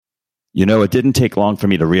You know, it didn't take long for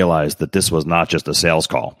me to realize that this was not just a sales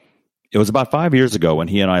call. It was about 5 years ago when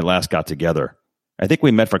he and I last got together. I think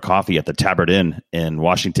we met for coffee at the Tabard Inn in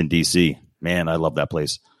Washington, D.C. Man, I love that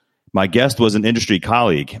place. My guest was an industry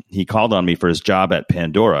colleague. He called on me for his job at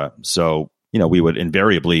Pandora. So, we would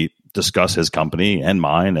invariably discuss his company and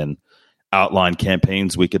mine and outline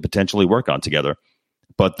campaigns we could potentially work on together.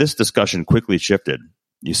 But this discussion quickly shifted.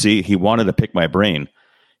 You see, he wanted to pick my brain.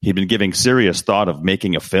 He'd been giving serious thought of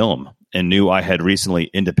making a film and knew I had recently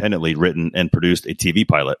independently written and produced a TV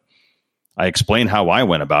pilot. I explained how I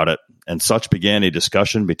went about it, and such began a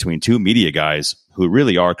discussion between two media guys who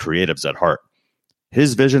really are creatives at heart.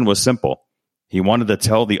 His vision was simple. He wanted to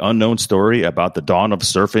tell the unknown story about the dawn of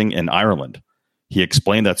surfing in Ireland. He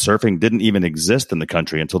explained that surfing didn't even exist in the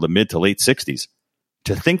country until the mid to late 60s.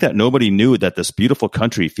 To think that nobody knew that this beautiful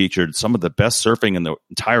country featured some of the best surfing in the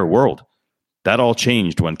entire world. That all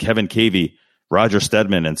changed when Kevin Cavey, Roger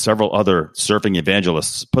Stedman, and several other surfing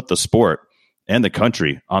evangelists put the sport and the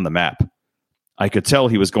country on the map. I could tell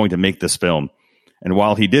he was going to make this film, and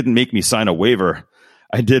while he didn't make me sign a waiver,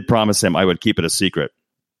 I did promise him I would keep it a secret,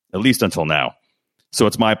 at least until now. So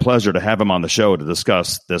it's my pleasure to have him on the show to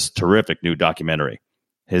discuss this terrific new documentary.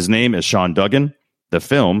 His name is Sean Duggan. The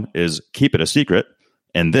film is Keep It a Secret,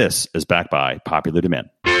 and this is backed by popular demand.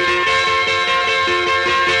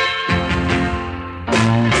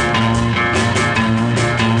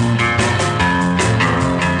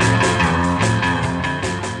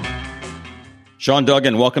 Sean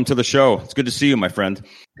Duggan, welcome to the show. It's good to see you, my friend.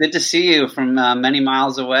 Good to see you from many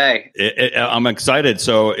miles away. I'm excited.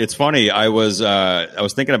 So it's funny. I was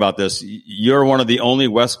thinking about this. You're one of the only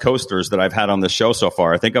West Coasters that I've had on the show so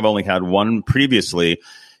far. I think I've only had one previously.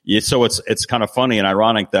 So it's kind of funny and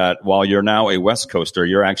ironic that while you're now a West Coaster,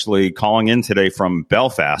 you're actually calling in today from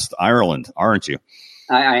Belfast, Ireland, aren't you?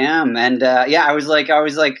 I am, and I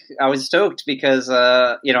was stoked because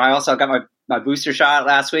I also got my booster shot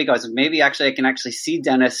last week. I was maybe I can see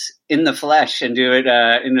Dennis in the flesh and do it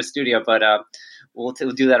in the studio, but we'll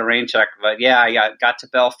do that a rain check. But yeah, I got to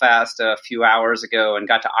Belfast a few hours ago and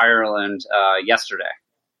got to Ireland yesterday.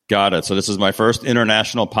 Got it. So this is my first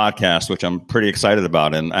international podcast, which I'm pretty excited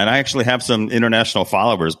about. And I actually have some international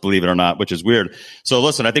followers, believe it or not, which is weird. So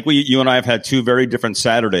listen, I think you and I have had two very different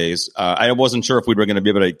Saturdays. I wasn't sure if we were going to be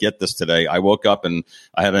able to get this today. I woke up and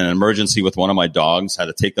I had an emergency with one of my dogs, had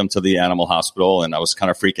to take them to the animal hospital. And I was kind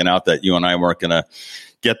of freaking out that you and I weren't going to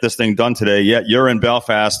get this thing done today. Yet you're in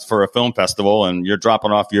Belfast for a film festival and you're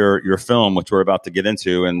dropping off your film, which we're about to get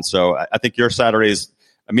into. And so I think your Saturday's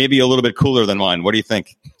maybe a little bit cooler than mine. What do you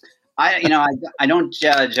think? I don't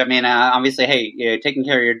judge. I mean, obviously, hey, taking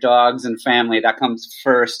care of your dogs and family, that comes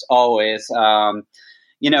first always. But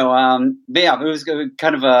yeah, it was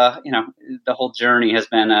kind of the whole journey has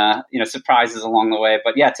been, surprises along the way.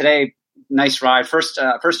 But yeah, today, nice ride. First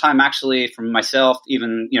time actually for myself,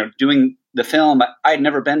 even, doing the film. I had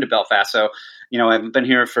never been to Belfast. So, I've been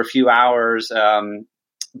here for a few hours. I'm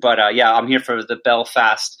here for the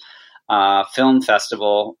Belfast Film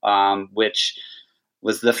Festival, which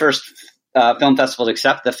was the first film festival to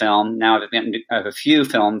accept the film. Now I have a few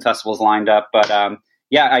film festivals lined up, but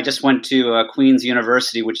I just went to Queen's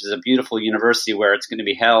University, which is a beautiful university where it's going to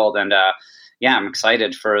be held, and I'm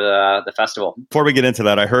excited for the festival. Before we get into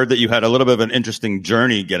that, I heard that you had a little bit of an interesting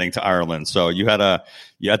journey getting to Ireland. So I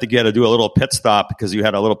think you had to do a little pit stop because you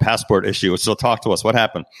had a little passport issue. So talk to us. What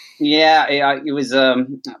happened? Yeah, it was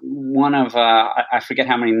one of I forget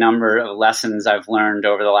how many number of lessons I've learned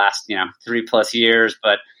over the last 3+ years.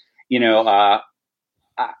 But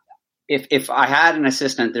if I had an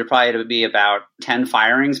assistant, there probably would be about 10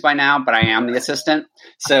 firings by now. But I am the assistant,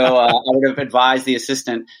 so I would have advised the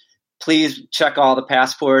assistant, please check all the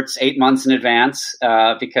passports 8 months in advance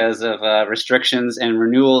because of restrictions and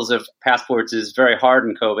renewals of passports is very hard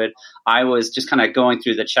in COVID. I was just kind of going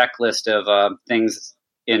through the checklist of things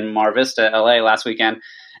in Mar Vista, LA last weekend.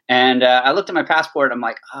 And I looked at my passport. I'm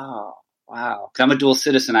like, oh, wow. Because I'm a dual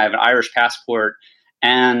citizen. I have an Irish passport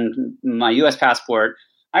and my U.S. passport.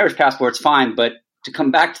 Irish passport's fine, but to come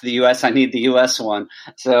back to the U.S., I need the U.S. one.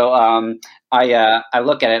 So I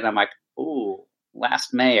look at it and I'm like, ooh.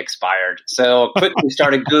 Last May expired. So quickly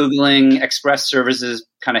started Googling express services,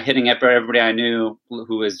 kind of hitting up everybody I knew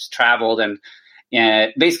who has traveled.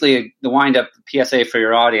 And basically the wind up PSA for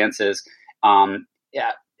your audience is,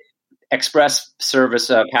 express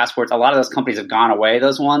service passports. A lot of those companies have gone away,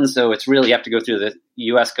 those ones. So it's really, you have to go through the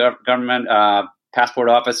U.S. government passport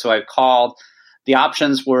office. So I called. The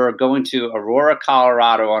options were going to Aurora,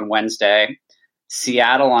 Colorado on Wednesday,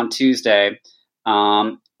 Seattle on Tuesday,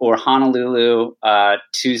 or Honolulu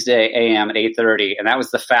Tuesday a.m. at 8:30, and that was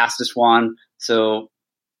the fastest one. So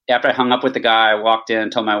after I hung up with the guy, I walked in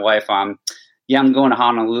and told my wife, yeah, I'm going to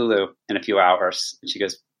Honolulu in a few hours. And she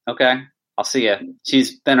goes, okay, I'll see you.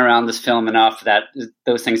 She's been around this film enough that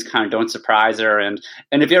those things kind of don't surprise her. And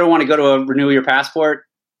if you ever want to go to renew your passport,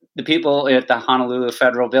 the people at the Honolulu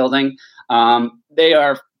Federal Building, they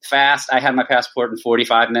are fast. I had my passport in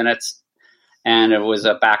 45 minutes. And it was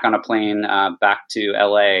back on a plane back to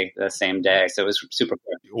LA the same day. So it was super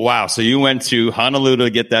quick. Wow. So you went to Honolulu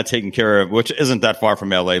to get that taken care of, which isn't that far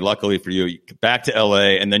from LA, luckily for you. Back to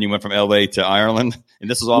LA, and then you went from LA to Ireland. And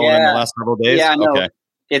this was all within the last several days? Yeah, no, okay.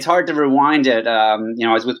 It's hard to rewind it. I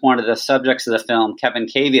was with one of the subjects of the film, Kevin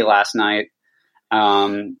Cavey, last night.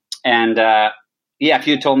 If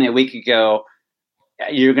you had told me a week ago,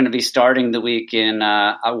 you're going to be starting the week in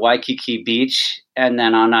Waikiki Beach, and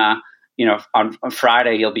then on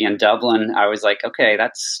Friday you'll be in Dublin. I was like, okay,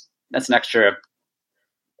 that's an extra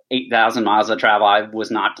 8,000 miles of travel I was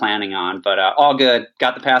not planning on, but all good.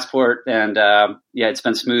 Got the passport, and it's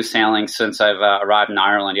been smooth sailing since I've arrived in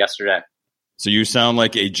Ireland yesterday. So you sound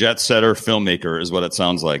like a jet setter filmmaker, is what it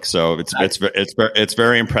sounds like. So it's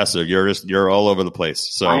very impressive. You're all over the place.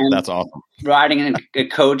 So that's awesome. Riding in a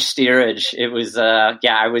coach steerage, it was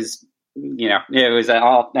I was. It was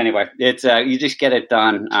all anyway. It's you just get it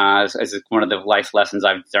done. As one of the life lessons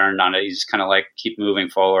I've learned on it. You just kind of like keep moving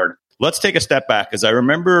forward. Let's take a step back, because I don't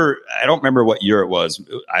remember what year it was.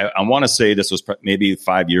 I want to say this was maybe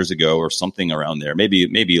 5 years ago or something around there. Maybe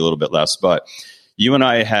a little bit less, but. You and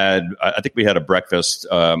I think we had a breakfast.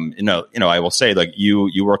 I will say, like,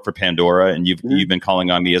 you work for Pandora, and you've been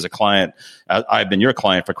calling on me as a client. I've been your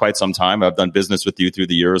client for quite some time. I've done business with you through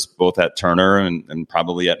the years, both at Turner and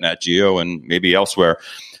probably at Nat Geo and maybe elsewhere.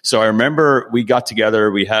 So I remember we got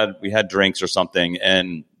together, we had drinks or something,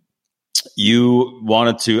 and you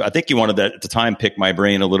wanted to at the time pick my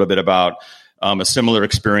brain a little bit about a similar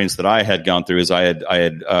experience that I had gone through. Is I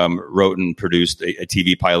had wrote and produced a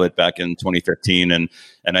TV pilot back in 2015, and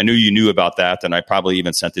I knew you knew about that, and I probably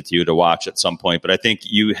even sent it to you to watch at some point. But I think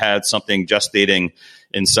you had something gestating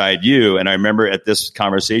inside you, and I remember at this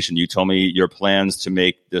conversation you told me your plans to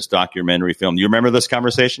make this documentary film. Do you remember this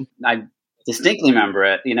conversation? I distinctly remember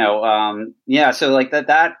it. So like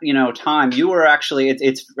that time you were actually.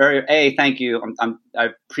 It's very thank you. I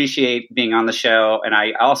appreciate being on the show, and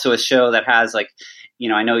I also a show that has like,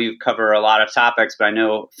 I know you cover a lot of topics, but I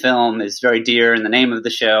know film is very dear in the name of the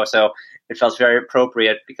show, so it felt very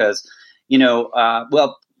appropriate because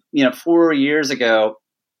 4 years ago,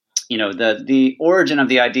 the origin of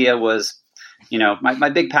the idea was, my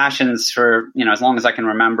big passions for as long as I can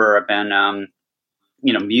remember have been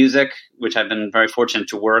music, which I've been very fortunate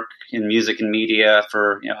to work in music and media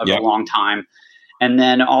for a long time. And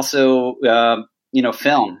then also,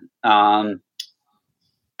 film and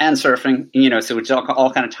surfing, so which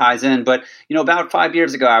all kind of ties in. But, about 5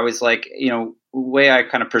 years ago, I was like, the way I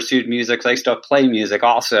kind of pursued music, 'cause I used to play music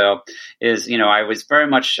also, is, I was very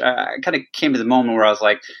much, I kind of came to the moment where I was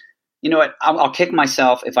like, you know what, I'll kick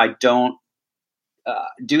myself if I don't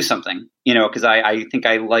do something, because I think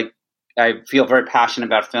I feel very passionate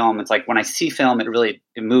about film. It's like when I see film, it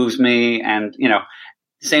moves me, and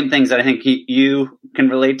same things that I think you can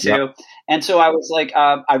relate to. Yep. And so I was like,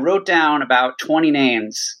 I wrote down about 20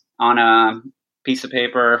 names on a piece of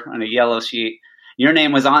paper on a yellow sheet. Your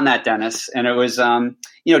name was on that, Dennis, and it was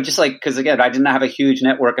just like, because again, I didn't have a huge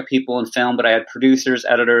network of people in film, but I had producers,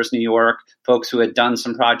 editors, New York, folks who had done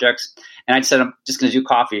some projects, and I said I'm just going to do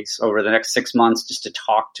coffees over the next 6 months just to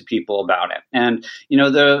talk to people about it. And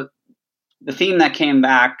the theme that came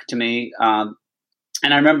back to me, and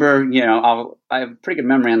I remember, I have a pretty good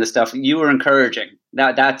memory on this stuff. You were encouraging.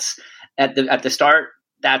 That's at the start.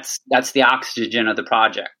 That's the oxygen of the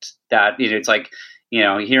project. That it's like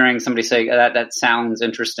hearing somebody say that sounds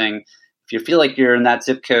interesting. If you feel like you're in that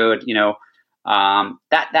zip code,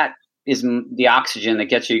 that is the oxygen that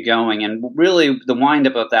gets you going. And really, the wind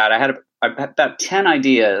up of that, I had about 10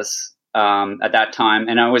 ideas at that time,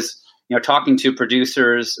 and I was talking to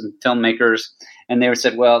producers and filmmakers, and they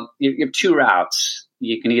said, well, you have two routes.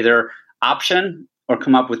 You can either option or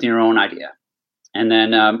come up with your own idea. And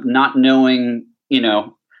then not knowing,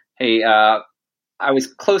 hey, I was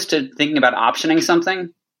close to thinking about optioning something,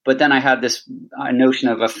 but then I had this notion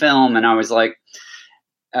of a film, and I was like,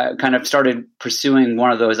 kind of started pursuing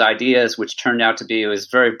one of those ideas, which turned out to be, it was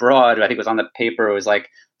very broad. I think it was on the paper. It was like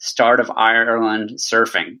start of Ireland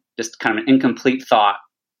surfing, just kind of an incomplete thought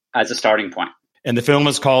as a starting point. And the film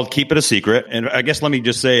is called Keep It a Secret. And I guess let me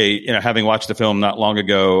just say, having watched the film not long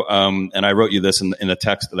ago, and I wrote you this in the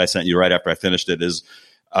text that I sent you right after I finished it, is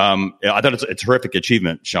I thought it's a terrific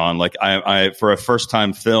achievement, Sean. Like I for a first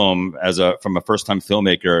time film, from a first time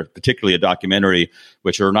filmmaker, particularly a documentary,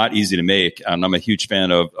 which are not easy to make, and I'm a huge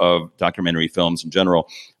fan of documentary films in general.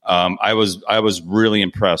 I was really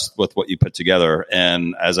impressed with what you put together,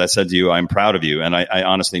 and as I said to you, I'm proud of you, and I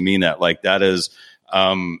honestly mean that. Like that is.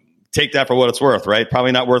 Take that for what it's worth, right?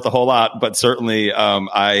 Probably not worth a whole lot, but certainly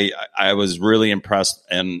I was really impressed,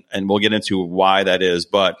 and we'll get into why that is.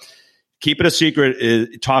 But Keep It a Secret,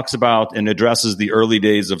 it talks about and addresses the early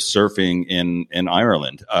days of surfing in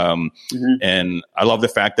Ireland. And I love the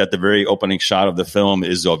fact that the very opening shot of the film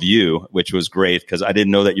is of you, which was great because I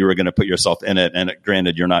didn't know that you were going to put yourself in it. And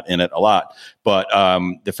granted, you're not in it a lot, but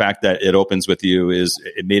the fact that it opens with you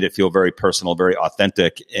it made it feel very personal, very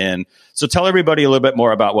authentic. And so tell everybody a little bit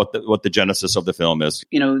more about what the genesis of the film is.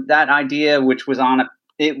 You know, that idea, which was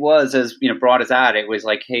it was as, broad as that. It was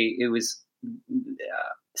like, hey, it was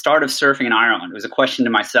start of surfing in Ireland. It was a question to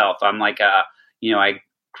myself. I'm like, I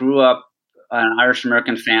grew up in an Irish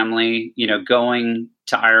American family, going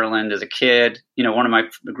to Ireland as a kid. I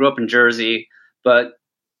grew up in Jersey, but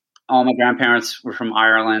all my grandparents were from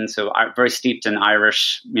Ireland. So I'm very steeped in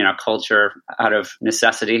Irish, culture out of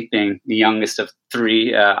necessity, being the youngest of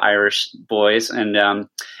three Irish boys. And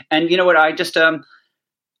you know what, I just,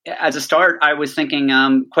 as a start, I was thinking,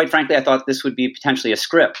 quite frankly, I thought this would be potentially a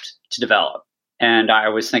script to develop. And I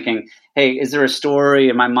was thinking, hey, is there a story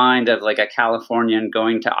in my mind of like a Californian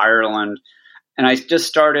going to Ireland? And I just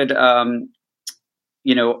started,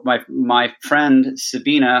 my friend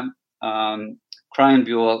Sabina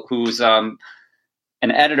Kryenbuhl, who's an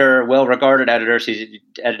editor, well-regarded editor. She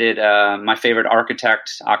edited My Favorite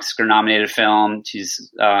Architect, Oscar-nominated film.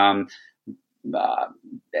 She's has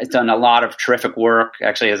done a lot of terrific work.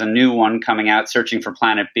 Actually, has a new one coming out, Searching for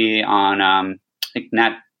Planet B, on I think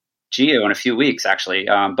Nat Geo in a few weeks, actually.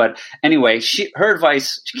 But anyway, her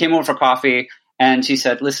advice, she came over for coffee and she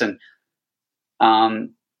said, listen,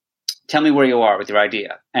 tell me where you are with your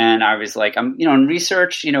idea. And I was like, I'm, in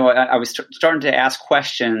research, I was starting to ask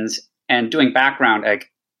questions and doing background, like,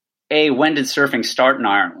 when did surfing start in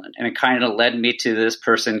Ireland? And it kind of led me to this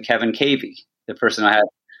person, Kevin Cavey, the person I had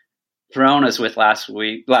Coronas with last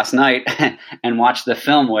night and watched the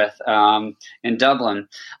film with in Dublin.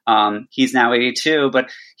 He's now 82,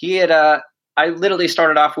 but he had I literally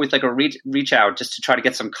started off with like a reach out just to try to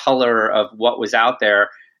get some color of what was out there.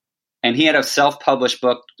 And he had a self-published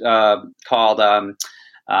book called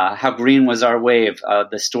How Green Was Our Wave,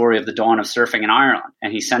 the story of the dawn of surfing in Ireland.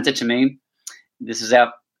 And he sent it to me. This is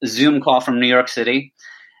a Zoom call from New York City.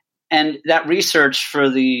 And that research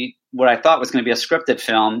for what I thought was going to be a scripted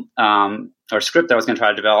film or script that I was going to try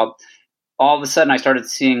to develop, all of a sudden I started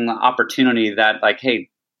seeing the opportunity that like, hey,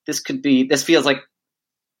 this feels like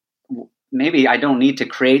maybe I don't need to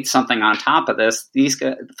create something on top of this. These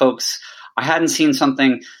folks, I hadn't seen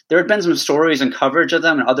something. There had been some stories and coverage of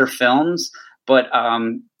them in other films, but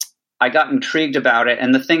I got intrigued about it.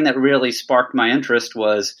 And the thing that really sparked my interest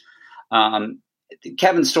was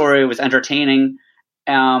Kevin's story was entertaining,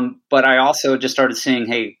 but I also just started seeing,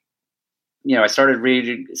 hey, I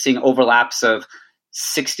started seeing overlaps of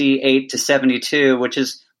 68 to 72, which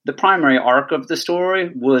is the primary arc of the story,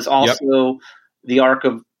 was also the arc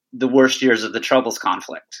of the worst years of the Troubles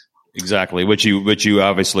conflict. Exactly, which you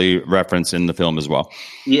obviously reference in the film as well.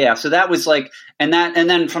 Yeah, so that was like, and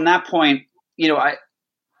then from that point,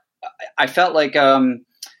 I felt like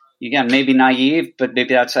again, maybe naive, but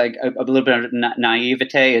maybe that's like a little bit of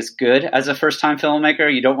naivete is good as a first-time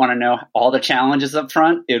filmmaker. You don't want to know all the challenges up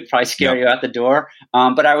front. It would probably scare you out the door.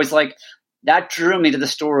 But I was like, that drew me to the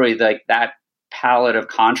story, like that palette of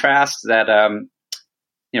contrast that, I'm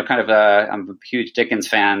a huge Dickens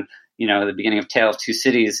fan, the beginning of Tale of Two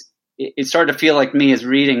Cities. It started to feel like me as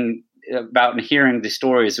reading about and hearing the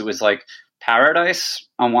stories. It was like paradise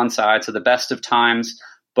on one side, so the best of times,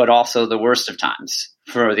 but also the worst of times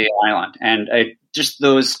for the island. And just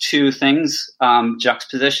those two things,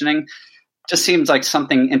 juxtapositioning, just seems like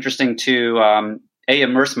something interesting to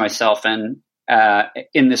immerse myself in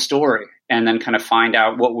the story, and then kind of find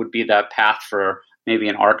out what would be that path for maybe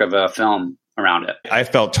an arc of a film around it. I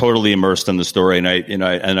felt totally immersed in the story, and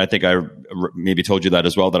I think I maybe told you that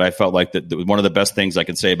as well, that I felt like that one of the best things I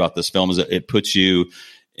can say about this film is that it puts you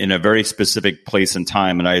in a very specific place and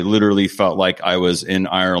time. And I literally felt like I was in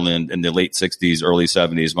Ireland in the late 60s, early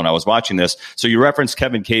 70s when I was watching this. So you referenced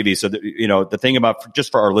Kevin Cavey. So, the thing about,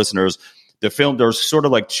 just for our listeners, the film, there's sort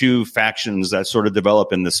of like two factions that sort of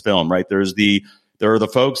develop in this film, right? There are the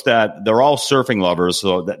folks that they're all surfing lovers,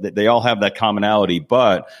 so that they all have that commonality.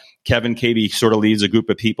 But Kevin Cady sort of leads a group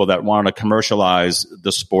of people that want to commercialize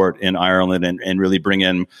the sport in Ireland and really bring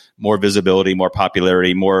in more visibility, more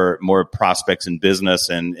popularity, more prospects in business.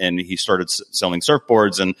 And he started selling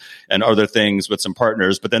surfboards and other things with some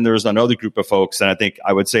partners. But then there's another group of folks, and I think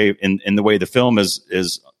I would say in the way the film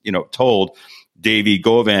is told, Davey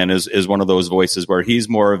Govan is one of those voices where he's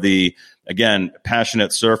more of the, again,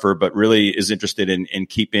 passionate surfer, but really is interested in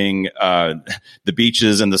keeping the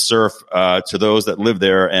beaches and the surf to those that live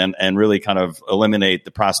there, and really kind of eliminate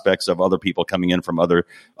the prospects of other people coming in from other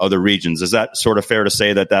regions. Is that sort of fair to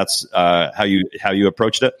say that that's how you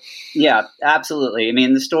approached it? Yeah, absolutely. I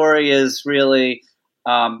mean, the story is really,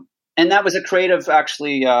 and that was a creative,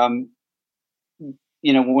 actually. When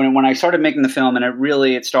I started making the film, and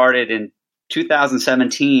it started in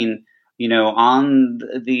 2017, on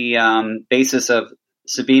the basis of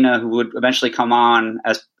Sabina, who would eventually come on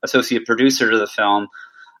as associate producer to the film.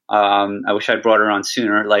 I wish I'd brought her on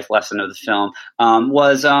sooner. Life lesson of the film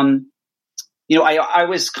was, I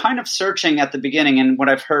was kind of searching at the beginning, and what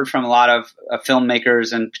I've heard from a lot of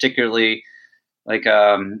filmmakers, and particularly like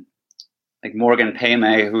Morgan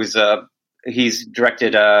Payme, he's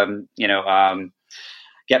directed,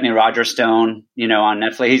 Get Me Roger Stone, on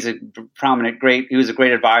Netflix. He's a he was a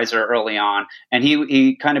great advisor early on. And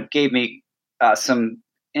he kind of gave me some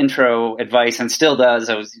intro advice, and still does.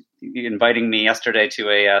 I was inviting me yesterday to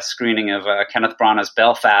a screening of Kenneth Branagh's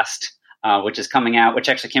Belfast, which is coming out, which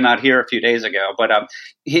actually came out here a few days ago. But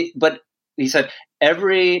he said,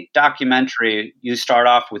 every documentary, you start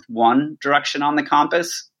off with one direction on the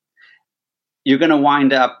compass, you're going to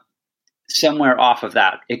wind up somewhere off of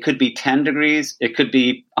that. It could be 10 degrees. It could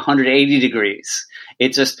be 180 degrees.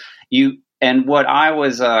 It's just and what I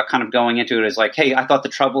was kind of going into it is like, hey, I thought the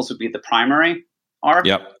Troubles would be the primary arc.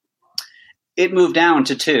 Yep. It moved down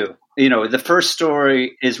to two. The first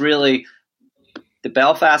story is really the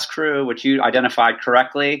Belfast crew, which you identified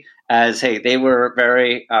correctly as, hey, they were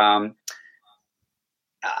very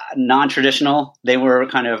non-traditional. They were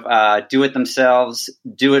kind of do it themselves,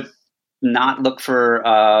 not look for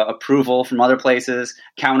approval from other places,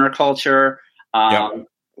 counterculture, kind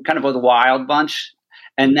of a wild bunch.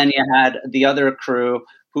 And then you had the other crew,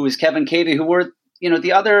 who was Kevin Cady, who were,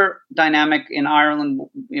 the other dynamic in Ireland.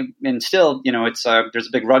 And still, it's there's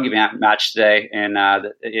a big rugby match today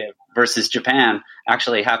versus Japan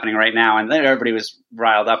actually happening right now. And then everybody was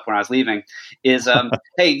riled up when I was leaving. Is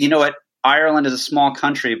hey, you know what? Ireland is a small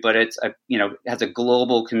country, but it's has a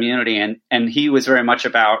global community, and he was very much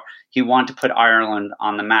about, he wanted to put Ireland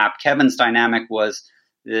on the map. Kevin's dynamic was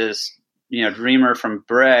this dreamer from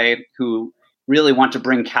Bray who really wanted to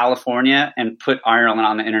bring California and put Ireland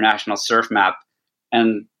on the international surf map,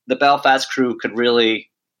 and the Belfast crew could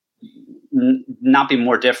really not be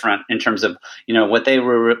more different in terms of what they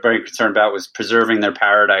were very concerned about was preserving their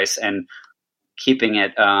paradise and keeping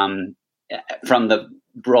it from the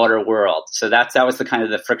broader world. So that was the kind of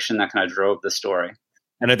the friction that kind of drove the story.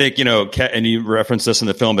 And I think, and you referenced this in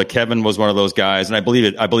the film, but Kevin was one of those guys, and I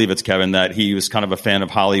believe it's Kevin, that he was kind of a fan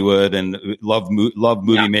of Hollywood and loved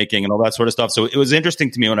movie making and all that sort of stuff. So it was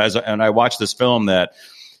interesting to me when I watched this film that,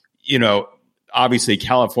 obviously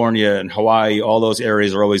California and Hawaii, all those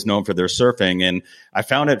areas are always known for their surfing. And I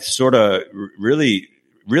found it sort of really,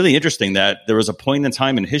 really interesting that there was a point in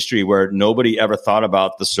time in history where nobody ever thought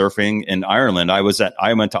about the surfing in Ireland. I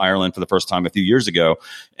went to Ireland for the first time a few years ago,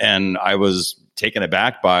 and I was taken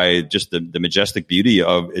aback by just the majestic beauty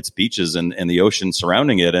of its beaches and the ocean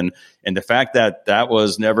surrounding it. And the fact that it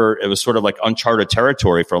was sort of like uncharted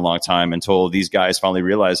territory for a long time until these guys finally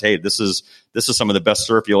realized, hey, this is some of the best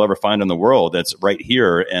surf you'll ever find in the world. That's right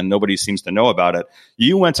here, and nobody seems to know about it.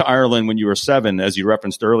 You went to Ireland when you were 7, as you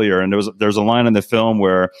referenced earlier, and there's a line in the film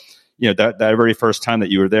where, that very first time that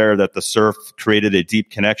you were there, that the surf created a deep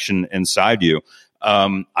connection inside you.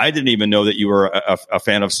 I didn't even know that you were a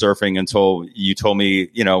fan of surfing until you told me,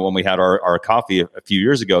 when we had our coffee a few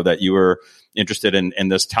years ago, that you were interested in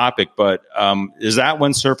this topic. But is that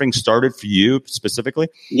when surfing started for you specifically?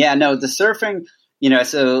 Yeah, no, the surfing,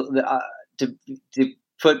 to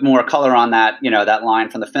put more color on that, that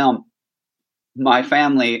line from the film, my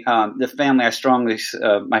family, the family I strongly,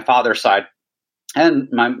 my father's side and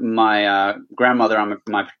my grandmother on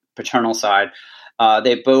my paternal side,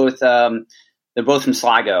 they're both from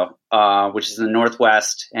Sligo, which is in the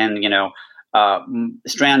Northwest. And,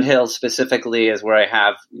 Strand Hill specifically is where I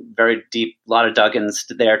have very deep, a lot of Duggins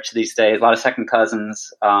there to these days, a lot of second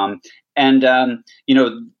cousins.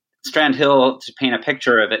 Strand Hill, to paint a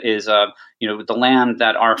picture of it, is, the land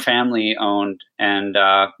that our family owned, and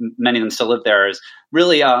many of them still live there, is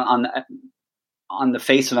really on the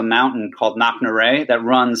face of a mountain called Knocknarea that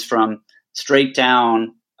runs from straight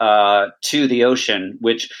down to the ocean,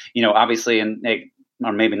 which, obviously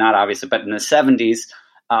or maybe not obviously, but in the 70s,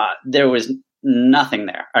 there was nothing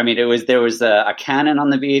there. I mean, there was a cannon on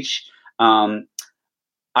the beach.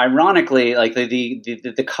 Ironically, like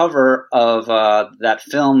the cover of that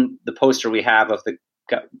film, the poster we have of the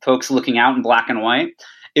folks looking out in black and white,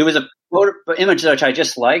 it was a image which I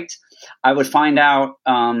just liked. I would find out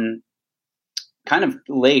kind of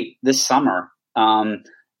late this summer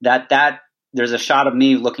that there's a shot of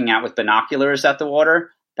me looking out with binoculars at the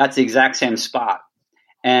water. That's the exact same spot.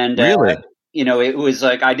 And really, it was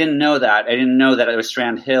like I didn't know that. I didn't know that it was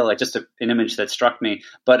Strand Hill. Like just an image that struck me.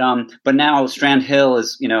 But now Strand Hill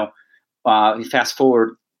is, fast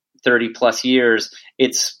forward 30 plus years,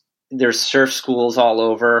 there's surf schools all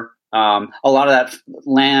over. A lot of that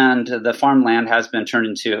land, the farmland, has been turned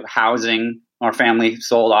into housing. Our family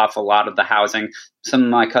sold off a lot of the housing. Some of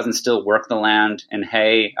my cousins still work the land in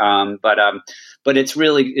hay, but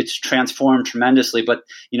it's transformed tremendously. But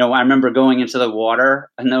I remember going into the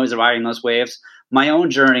water and riding those waves. My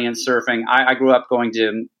own journey in surfing, I grew up going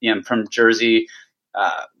to from Jersey,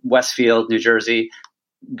 Westfield, New Jersey,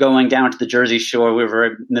 going down to the Jersey Shore. We were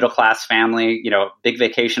a middle class family. Big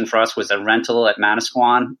vacation for us was a rental at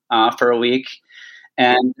Manasquan for a week,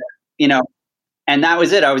 and and that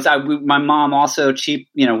was it. My mom also cheap.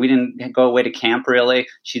 We didn't go away to camp really.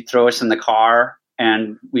 She'd throw us in the car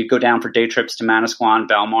and we'd go down for day trips to Manasquan,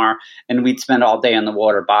 Belmar, and we'd spend all day in the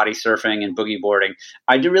water, body surfing and boogie boarding.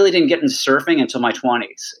 I really didn't get into surfing until my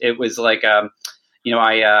 20s. It was like, I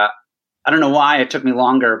don't know why it took me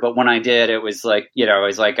longer, but when I did, it was like, I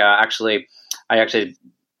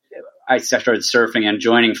started surfing and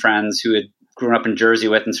joining friends who had grown up in Jersey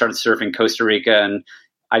with and started surfing Costa Rica, and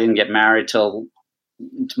I didn't get married till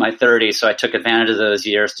to my 30s, so I took advantage of those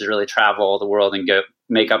years to really travel the world and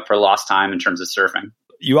make up for lost time in terms of surfing.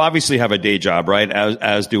 You obviously have a day job, right?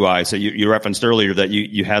 As do I. So you referenced earlier that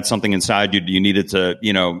you had something inside you. You needed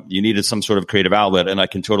some sort of creative outlet, and I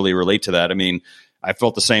can totally relate to that. I mean, I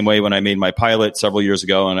felt the same way when I made my pilot several years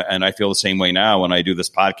ago, and I feel the same way now when I do this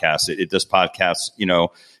podcast. This podcast,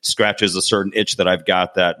 scratches a certain itch that I've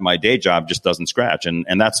got that my day job just doesn't scratch, and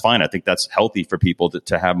that's fine. I think that's healthy for people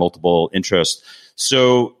to have multiple interests.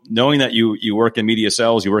 So knowing that you work in media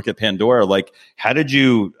sales, you work at Pandora, like how did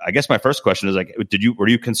you? I guess my first question is like, were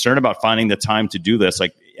you concerned about finding the time to do this?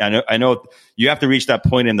 Like I know you have to reach that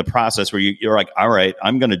point in the process where you're like, all right,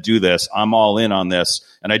 I'm going to do this. I'm all in on this.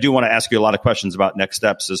 And I do want to ask you a lot of questions about next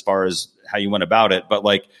steps as far as how you went about it. But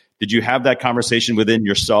like, did you have that conversation within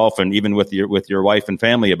yourself and even with your wife and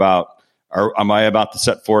family about, am I about to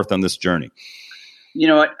set forth on this journey? You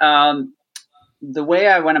know what? The way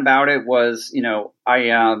I went about it was, there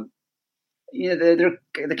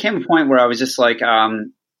came a point where I was just like,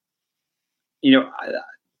 to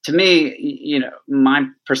me, my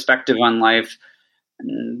perspective on life,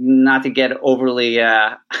 not to get overly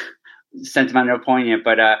sentimental or poignant,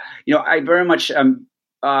 but, I very much am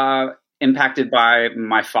impacted by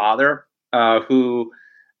my father, who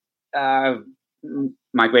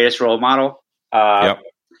my greatest role model. Yep.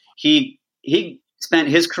 He spent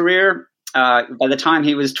his career, by the time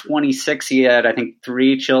he was 26, he had, I think,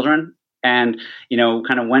 3 children, and,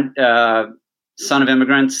 kind of went, son of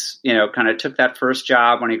immigrants, kind of took that first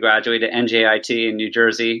job when he graduated at NJIT in New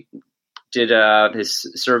Jersey, did his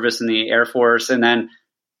service in the Air Force, and then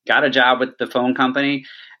got a job with the phone company.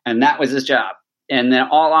 And that was his job. And then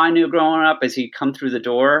all I knew growing up is he'd come through the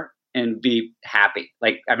door and be happy.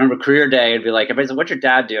 Like I remember career day, it'd be like, everybody's like, what's your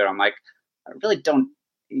dad do? And I'm like, I really don't.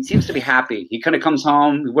 He seems to be happy. He kind of comes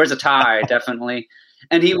home, he wears a tie, definitely.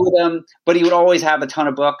 And he would, but he would always have a ton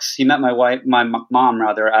of books. He met my mom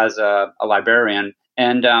rather, as a librarian.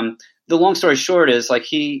 And the long story short is like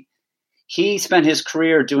he spent his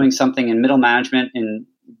career doing something in middle management in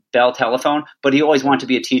Bell Telephone, but he always wanted to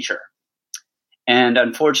be a teacher. And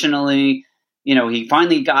unfortunately, he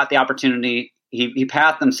finally got the opportunity. He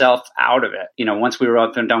pathed himself out of it. Once we were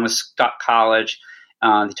up and done with Scott College,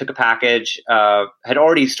 he took a package, had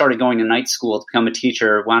already started going to night school to become a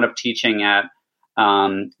teacher, wound up teaching at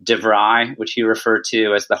DeVry, which he referred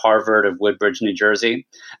to as the Harvard of Woodbridge, New Jersey.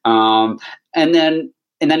 And then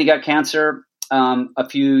he got cancer a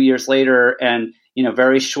few years later, and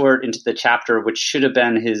very short into the chapter, which should have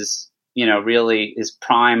been his, really his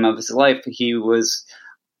prime of his life, he was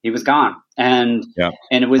gone. And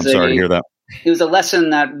and it was I'm sorry to hear that. It was a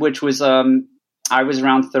lesson which was I was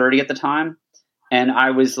around 30 at the time, and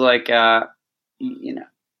I was like,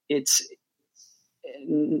 it's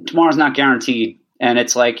tomorrow's not guaranteed. And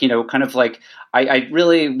it's like, kind of like I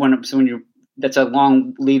really, that's a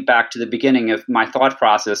long lead back to the beginning of my thought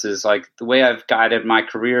process, is like the way I've guided my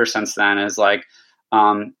career since then is like,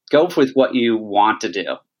 go with what you want to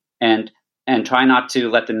do, and try not to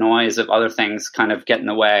let the noise of other things kind of get in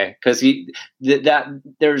the way, because that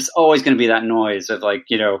there's always going to be that noise of like,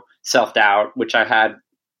 self-doubt, which I had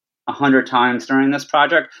 100 times during this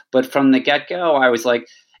project. But from the get-go, I was like,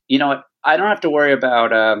 what, I don't have to worry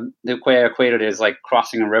about the way I equated it is like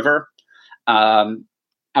crossing a river. I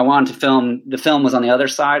wanted to film, the film was on the other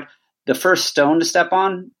side. The first stone to step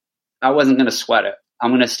on, I wasn't going to sweat it.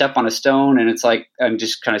 I'm going to step on a stone, and it's like I'm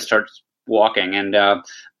just kind of start walking. And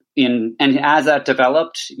as that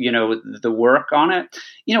developed, the work on it,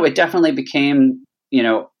 it definitely became,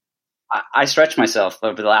 I stretched myself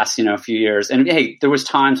over the last, few years. And hey, there was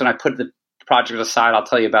times when I put the project aside. I'll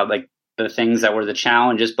tell you about like the things that were the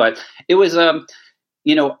challenges, but it was,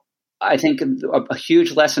 I think a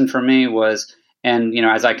huge lesson for me was, and,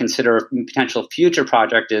 as I consider a potential future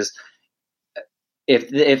project, is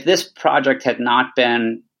if this project had not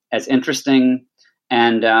been as interesting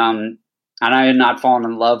and I had not fallen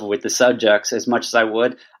in love with the subjects as much as I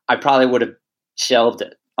probably would have shelved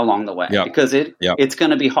it along the way, because it's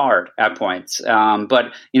going to be hard at points. But,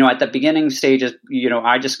 at the beginning stages,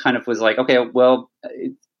 I just kind of was like, okay, well,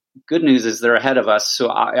 good news is they're ahead of us. So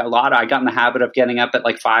I got in the habit of getting up at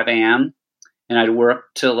like 5 a.m. and I'd work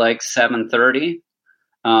till like 7:30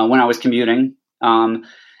 when I was commuting.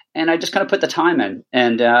 And I just kind of put the time in,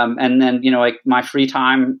 and then, like my free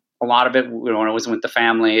time, a lot of it, when I wasn't with the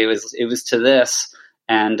family, it was to this.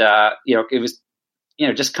 And, it was,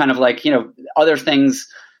 just kind of like, other things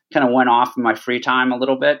kind of went off in my free time a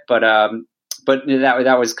little bit, but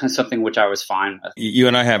that was kind of something which I was fine with. You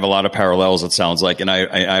and I have a lot of parallels, it sounds like. And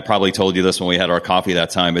I probably told you this when we had our coffee that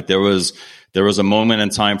time, but there was a moment in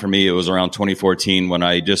time for me. It was around 2014 when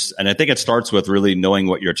and I think it starts with really knowing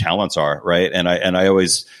what your talents are. Right. And I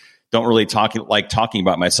always don't really talking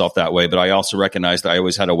about myself that way, but I also recognized that I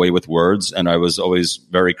always had a way with words, and I was always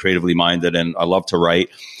very creatively minded, and I love to write.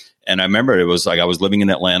 And I remember it was like I was living in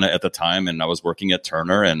Atlanta at the time, and I was working at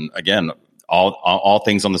Turner, and again, all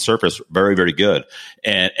things on the surface very, very good,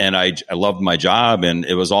 and I loved my job, and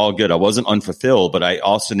it was all good. I wasn't unfulfilled, but I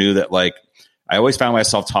also knew that like I always found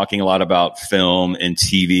myself talking a lot about film and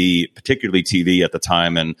TV, particularly TV at the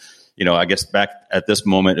time. And I guess back at this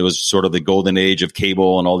moment, it was sort of the golden age of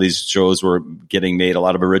cable, and all these shows were getting made, a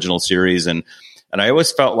lot of original series. And I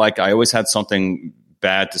always felt like I always had something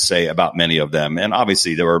bad to say about many of them. And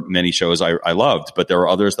obviously there were many shows I loved, but there were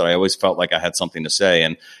others that I always felt like I had something to say.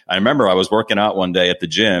 And I remember I was working out one day at the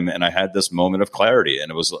gym, and I had this moment of clarity, and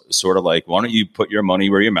it was sort of like, why don't you put your money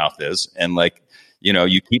where your mouth is? And like,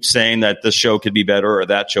 you keep saying that this show could be better or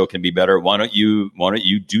that show can be better. Why don't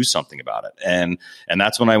you do something about it? And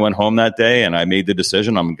that's when I went home that day, and I made the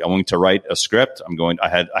decision. I'm going to write a script. I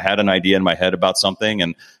had an idea in my head about something,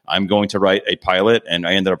 and I'm going to write a pilot. And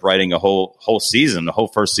I ended up writing a whole season, the whole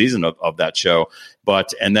first season of that show.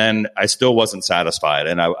 And then I still wasn't satisfied.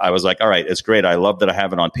 And I was like, all right, it's great. I love that I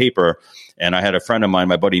have it on paper. And I had a friend of mine,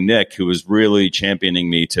 my buddy Nick, who was really championing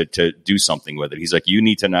me to do something with it. He's like, you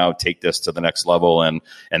need to now take this to the next level. And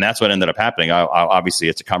that's what ended up happening. Obviously,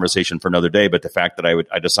 it's a conversation for another day, but the fact that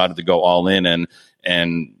I decided to go all in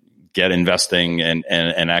and get investing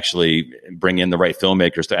and actually bring in the right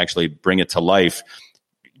filmmakers to actually bring it to life.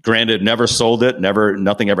 Granted, never sold it,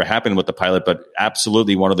 nothing ever happened with the pilot, but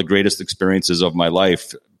absolutely one of the greatest experiences of my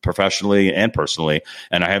life, professionally and personally.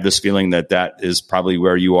 And I have this feeling that is probably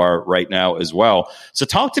where you are right now as well. So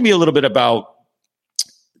talk to me a little bit about,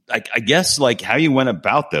 I guess, like how you went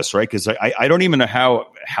about this, right? Because I don't even know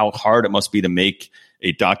how hard it must be to make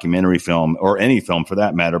a documentary film, or any film for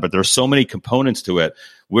that matter, but there's so many components to it.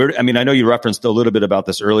 I know you referenced a little bit about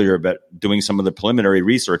this earlier, about doing some of the preliminary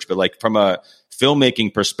research, but like from a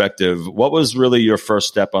filmmaking perspective, what was really your first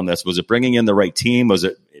step on this? Was it bringing in the right team? Was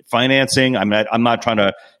it financing? I'm not trying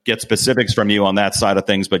to get specifics from you on that side of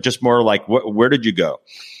things, but just more like where did you go?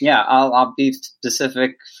 Yeah, I'll be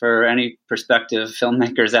specific for any prospective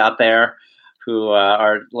filmmakers out there who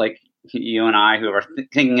are like you and I, who are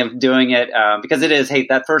thinking of doing it, because it is, hey,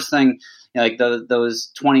 that first thing, like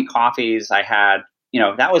those 20 coffees I had,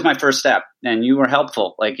 that was my first step, and you were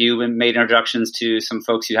helpful. Like you made introductions to some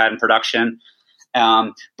folks you had in production.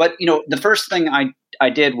 But the first thing I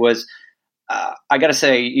did was, I got to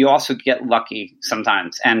say, you also get lucky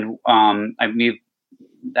sometimes. And I mean,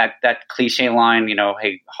 that cliche line,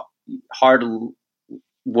 hey, hard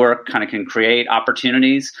work kind of can create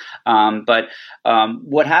opportunities. But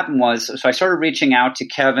what happened was, so I started reaching out to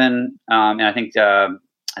Kevin, and I think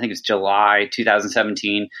it was July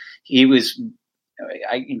 2017.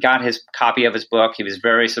 I got his copy of his book. He was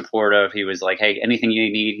very supportive. He was like, hey, anything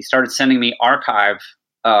you need. He started sending me archive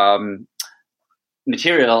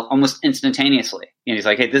material almost instantaneously. And he's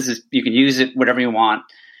like, hey, you can use it, whatever you want.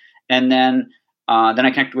 And then I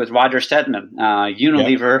connected with Roger Stedman,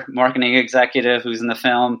 Unilever marketing executive who's in the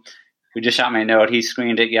film, who just shot me a note. He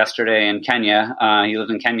screened it yesterday in Kenya. He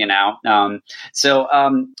lives in Kenya now.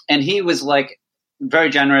 And he was like very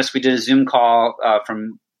generous. We did a Zoom call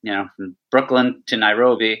from Brooklyn to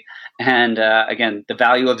Nairobi. And again, the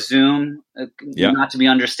value of Zoom, not to be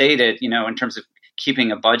understated, in terms of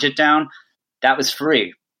keeping a budget down, that was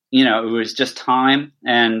free. It was just time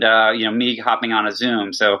and, me hopping on a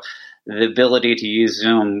Zoom. So the ability to use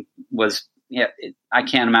Zoom was, I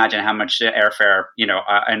can't imagine how much airfare,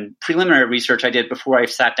 and preliminary research I did before I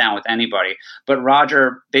sat down with anybody. But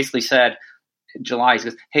Roger basically said in July, he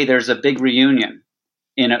says, hey, there's a big reunion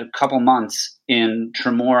in a couple months in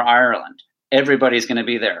Tremor, Ireland. Everybody's going to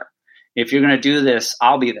be there. If you're going to do this,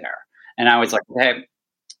 I'll be there. And I was like, hey.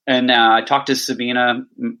 And I talked to Sabina,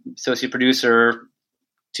 associate producer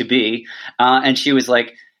to be, and she was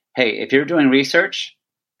like, hey, if you're doing research,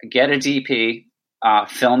 get a DP,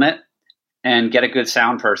 film it, and get a good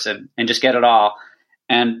sound person, and just get it all.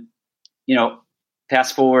 And,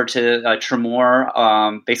 fast forward to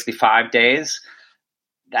Tremor, basically 5 days.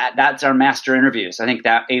 That's our master interviews. I think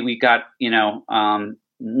that we got,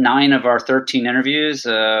 9 of our 13 interviews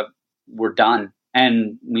were done.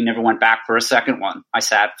 And we never went back for a second one. I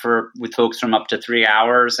sat with folks from up to 3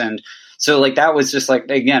 hours. And so that was just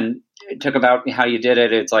again, it took about how you did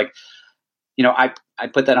it. It's like, I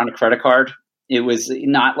put that on a credit card. It was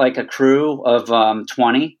not like a crew of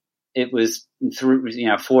 20. It was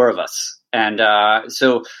 4 of us. And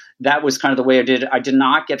so that was kind of the way I did it. I did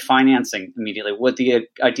not get financing immediately. What the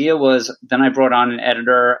idea was, then I brought on an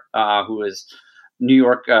editor who was New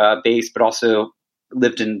York based, but also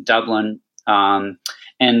lived in Dublin.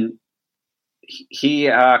 And he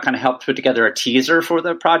kind of helped put together a teaser for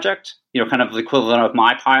the project, kind of the equivalent of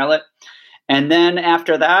my pilot. And then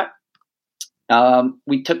after that,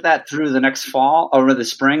 we took that through the next fall, over the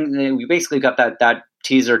spring. We basically got that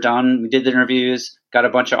teaser done. We did the interviews, got a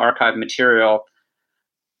bunch of archive material,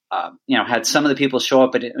 had some of the people show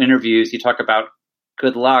up at interviews. You talk about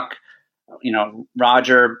good luck.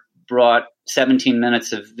 Roger brought 17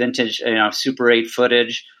 minutes of vintage, Super 8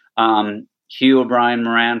 footage. Hugh O'Brien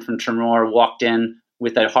Moran from Tremor walked in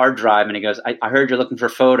with a hard drive and he goes, I heard you're looking for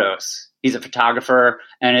photos. He's a photographer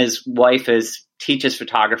and his wife teaches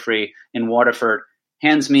photography in Waterford,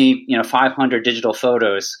 hands me, 500 digital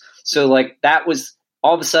photos. So that was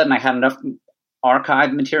all of a sudden I had enough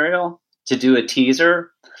archive material to do a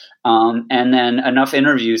teaser, and then enough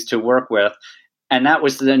interviews to work with. And that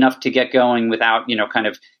was enough to get going without, kind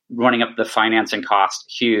of running up the financing cost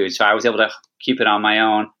huge. So I was able to keep it on my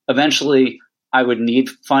own. Eventually, I would need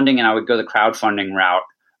funding and I would go the crowdfunding route,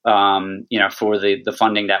 for the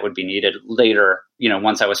funding that would be needed later,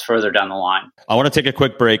 once I was further down the line. I want to take a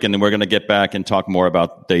quick break and then we're going to get back and talk more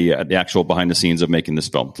about the actual behind the scenes of making this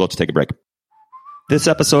film. So let's take a break. This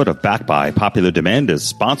episode of Back by Popular Demand is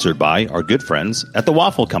sponsored by our good friends at The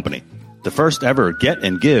Waffle Company, the first ever get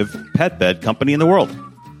and give pet bed company in the world,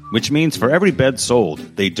 which means for every bed sold,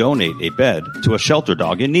 they donate a bed to a shelter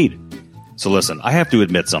dog in need. So listen, I have to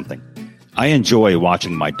admit something. I enjoy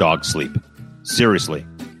watching my dog sleep. Seriously.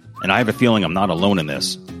 And I have a feeling I'm not alone in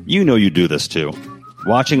this. You know you do this too.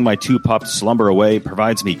 Watching my 2 pups slumber away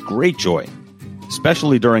provides me great joy,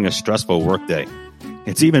 especially during a stressful workday.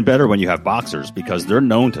 It's even better when you have boxers because they're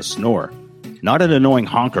known to snore. Not an annoying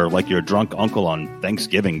honker like your drunk uncle on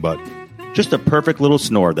Thanksgiving, but just a perfect little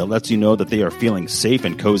snore that lets you know that they are feeling safe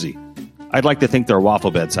and cozy. I'd like to think their waffle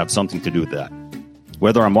beds have something to do with that.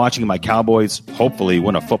 Whether I'm watching my Cowboys hopefully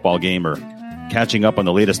win a football game or catching up on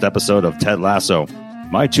the latest episode of Ted Lasso,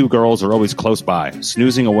 my 2 girls are always close by,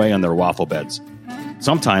 snoozing away on their waffle beds.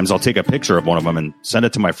 Sometimes I'll take a picture of one of them and send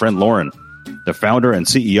it to my friend Lauren, the founder and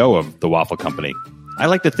CEO of The Waffle Company. I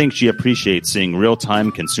like to think she appreciates seeing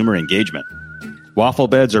real-time consumer engagement. Waffle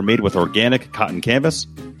beds are made with organic cotton canvas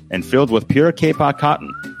and filled with pure K-Pot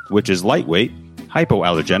cotton, which is lightweight,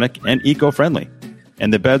 hypoallergenic, and eco-friendly.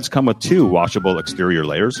 And the beds come with 2 washable exterior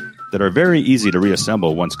layers that are very easy to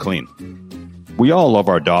reassemble once clean. We all love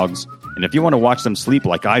our dogs, and if you want to watch them sleep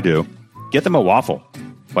like I do, get them a waffle.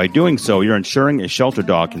 By doing so, you're ensuring a shelter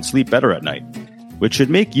dog can sleep better at night, which should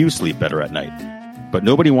make you sleep better at night. But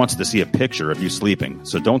nobody wants to see a picture of you sleeping,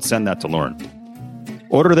 so don't send that to Lauren.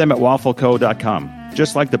 Order them at waffleco.com,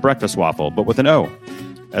 just like the breakfast waffle, but with an O.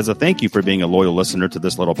 As a thank you for being a loyal listener to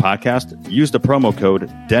this little podcast, use the promo code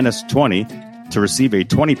Dennis20 to receive a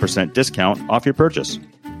 20% discount off your purchase.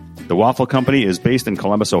 The Waffle Company is based in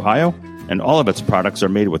Columbus, Ohio, and all of its products are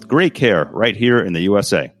made with great care right here in the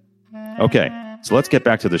USA. Okay, so let's get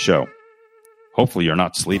back to the show. Hopefully you're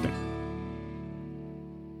not sleeping.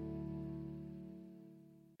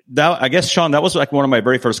 That, I guess, Sean, that was like one of my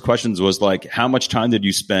very first questions was like, how much time did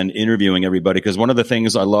you spend interviewing everybody? Because one of the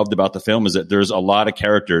things I loved about the film is that there's a lot of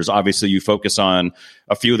characters. Obviously, you focus on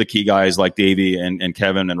a few of the key guys like Davey and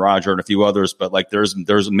Kevin and Roger and a few others, but like there's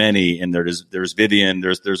many, and there's Vivian,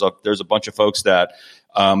 there's a bunch of folks that.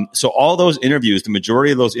 So all those interviews, the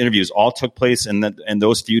majority of those interviews, all took place in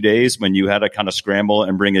those few days when you had to kind of scramble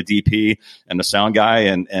and bring a DP and a sound guy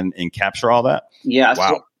and capture all that. Yeah.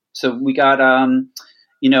 Wow. So we got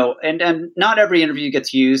and not every interview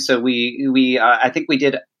gets used. So I think we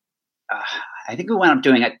did. I think we wound up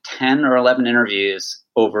doing 10 or 11 interviews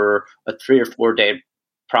over a 3 or 4 day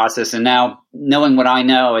process. And now, knowing what I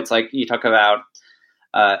know, it's like you talk about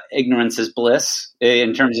ignorance is bliss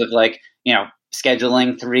in terms of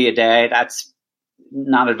scheduling 3 a day. That's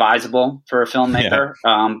not advisable for a filmmaker.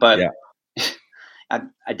 Yeah. But yeah.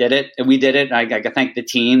 I did it. We did it. I thank the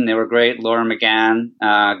team. They were great. Laura McGann,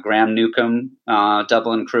 Graham Newcomb,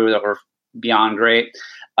 Dublin crew that were beyond great.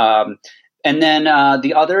 And then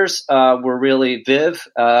the others were really Viv.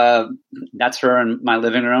 That's her in my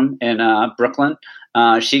living room in Brooklyn.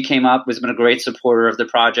 She came up, has been a great supporter of the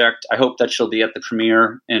project. I hope that she'll be at the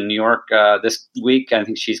premiere in New York this week. I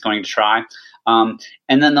think she's going to try. And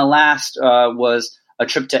then the last was a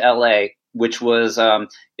trip to LA, which was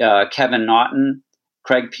Kevin Naughton,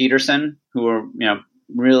 Craig Peterson, who are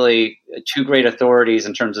really two great authorities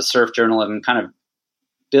in terms of surf journalism. Kind of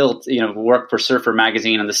built worked for Surfer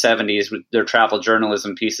magazine in the 70s with their travel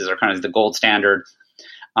journalism pieces are kind of the gold standard.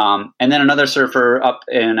 And then another surfer up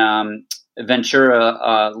in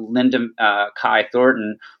Ventura, Linda Kai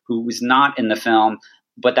Thornton, who was not in the film,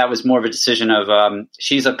 but that was more of a decision of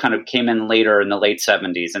she's kind of came in later in the late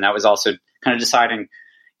 70s, and that was also kind of deciding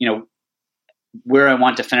where I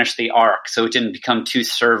want to finish the arc, so it didn't become too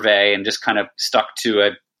survey and just kind of stuck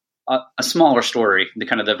to a smaller story,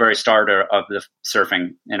 the very starter of the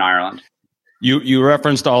surfing in Ireland. You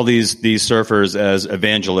referenced all these surfers as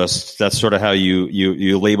evangelists. That's sort of how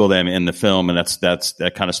you label them in the film, and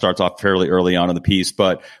that kind of starts off fairly early on in the piece.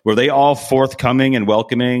 But were they all forthcoming and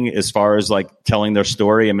welcoming as far as like telling their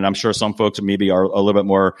story? I mean, I'm sure some folks maybe are a little bit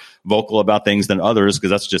more vocal about things than others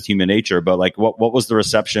because that's just human nature. But like, what was the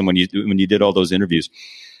reception when you did all those interviews?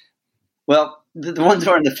 Well, the ones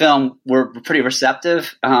who are in the film were pretty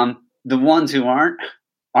receptive. The ones who aren't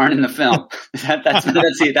in the film. That's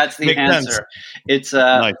the answer. Sense. It's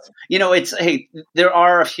nice. There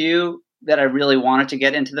are a few that I really wanted to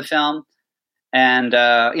get into the film, and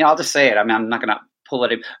I'll just say it. I mean, I'm not going to pull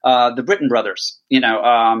it. The Britton brothers. It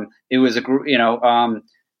was a group.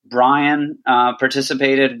 Brian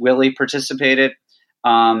participated. Willie participated.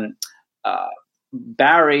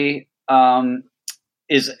 Barry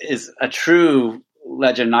is a true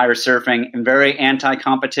legend in Irish surfing and very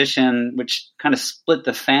anti-competition, which kind of split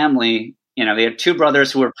the family. They had two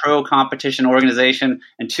brothers who were pro-competition organization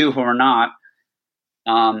and two who were not.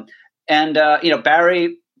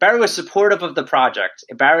 Barry was supportive of the project.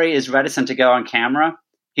 Barry is reticent to go on camera.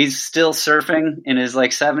 He's still surfing in his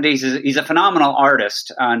 70s. He's a phenomenal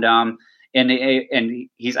artist, and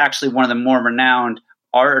he's actually one of the more renowned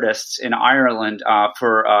artists in Ireland.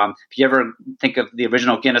 If you ever think of the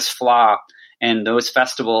original Guinness Fleadh and those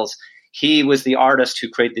festivals, he was the artist who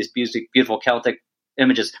created these beautiful Celtic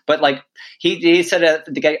images. But he said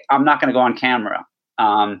to the guy, "I'm not going to go on camera."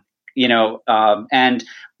 And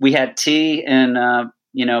we had tea in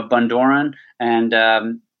Bundoran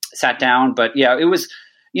and sat down. But yeah, it was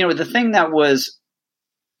the thing that was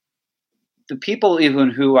the people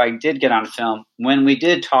even who I did get on film when we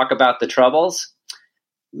did talk about the Troubles.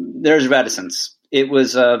 There's reticence. It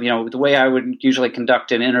was the way I would usually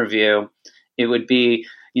conduct an interview. It would be,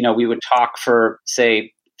 we would talk for,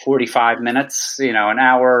 say, 45 minutes, an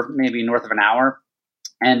hour, maybe north of an hour.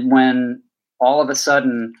 And when all of a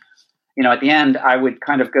sudden, at the end, I would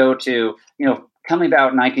kind of go to, tell me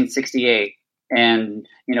about 1968 and,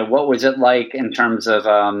 what was it like in terms of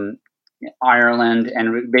Ireland,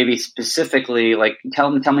 and maybe specifically,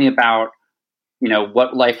 tell me about,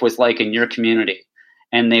 what life was like in your community.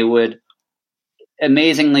 And they would,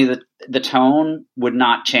 amazingly, the tone would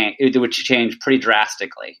not change. It would change pretty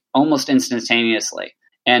drastically, almost instantaneously.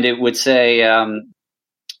 And it would say,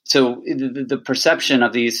 so the perception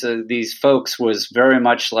of these folks was very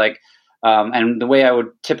much like, and the way I would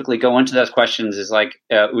typically go into those questions is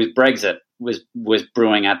it was Brexit was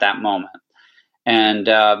brewing at that moment. And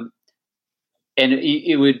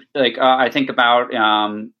it would I think about,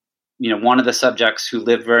 one of the subjects who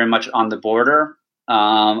lived very much on the border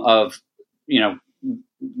of,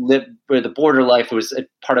 where the border life was a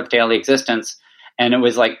part of daily existence. And it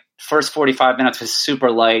was like first 45 minutes was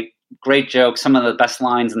super light, great jokes. Some of the best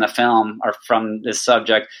lines in the film are from this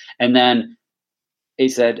subject. And then he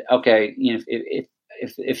said, okay,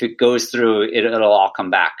 if it goes through, it'll all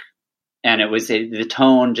come back. And it was the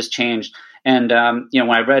tone just changed. And when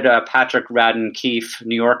I read Patrick Radden Keefe,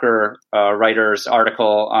 New Yorker writer's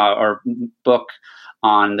article or book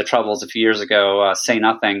on the Troubles a few years ago, Say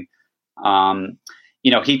Nothing,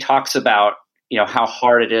 he talks about how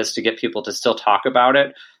hard it is to get people to still talk about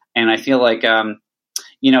it. And I feel like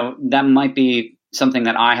that might be something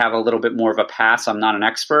that I have a little bit more of a pass. I'm not an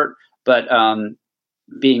expert, but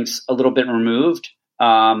being a little bit removed,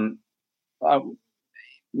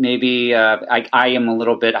 maybe I am a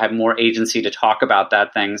little bit. I have more agency to talk about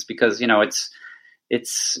that things because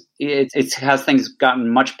it has things gotten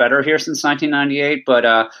much better here since 1998.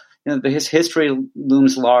 But his history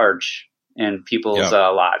looms large in people's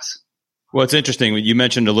lives. Well, it's interesting. You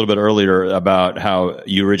mentioned a little bit earlier about how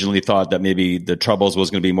you originally thought that maybe the Troubles was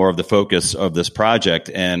going to be more of the focus of this project.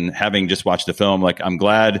 And having just watched the film, like, I'm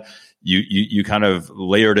glad you kind of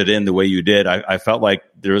layered it in the way you did. I felt like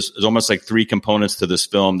there's almost like three components to this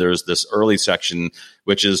film. There's this early section,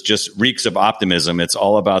 which is just reeks of optimism. It's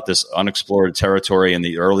all about this unexplored territory and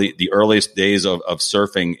the earliest days of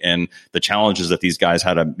surfing and the challenges that these guys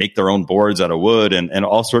had to make their own boards out of wood and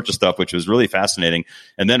all sorts of stuff, which was really fascinating.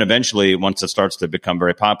 And then eventually, once it starts to become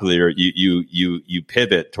very popular, you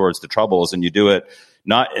pivot towards the Troubles and you do it.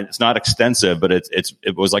 It's not extensive, but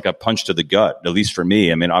it was like a punch to the gut, at least for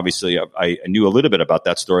me. I mean, obviously I knew a little bit about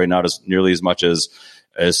that story, not as nearly as much as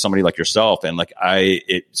somebody like yourself. And like,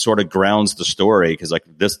 it sort of grounds the story. Cause like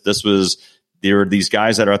there are these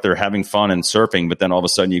guys that are out there having fun and surfing, but then all of a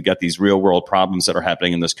sudden you get these real world problems that are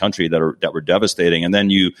happening in this country that were devastating. And then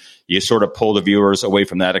you sort of pull the viewers away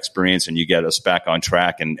from that experience and you get us back on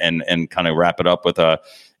track and kind of wrap it up with a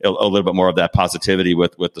little bit more of that positivity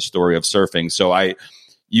with the story of surfing. So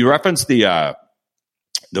you referenced the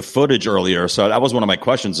footage earlier. So that was one of my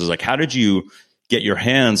questions is like, how did you get your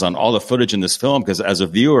hands on all the footage in this film? Because as a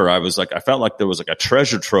viewer, I felt like there was like a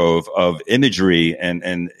treasure trove of imagery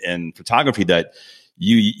and photography that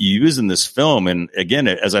you use in this film. And again,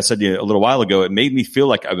 as I said to you a little while ago, it made me feel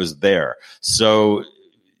like I was there. So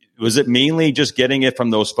was it mainly just getting it from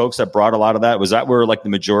those folks that brought a lot of that? Was that where like the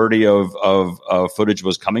majority of footage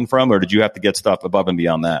was coming from, or did you have to get stuff above and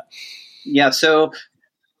beyond that? Yeah. So,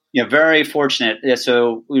 very fortunate.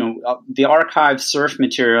 So, the archived surf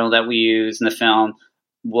material that we use in the film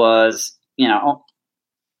was,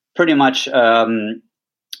 pretty much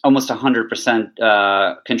almost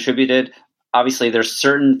 100% contributed. Obviously, there's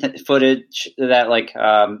certain footage that, like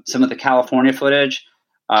some of the California footage,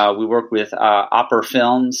 we work with Opera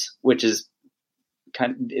Films, which is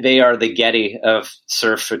they are the Getty of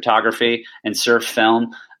surf photography and surf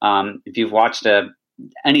film. If you've watched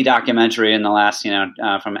any documentary in the last,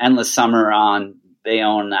 from Endless Summer on, they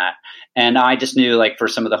own that. And I just knew, like, for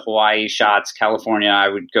some of the Hawaii shots, California, I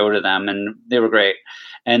would go to them, and they were great.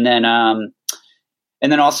 And then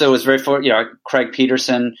also it was very Craig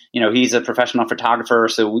Peterson, he's a professional photographer,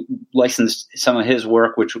 so we licensed some of his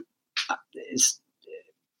work, which is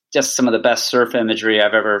just some of the best surf imagery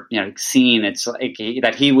I've ever seen. It's like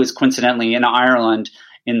that he was coincidentally in Ireland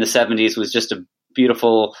in the 70s was just a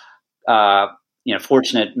beautiful,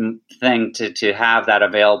 fortunate thing to have that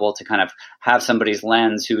available, to kind of have somebody's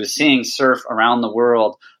lens who is seeing surf around the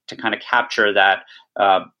world to kind of capture that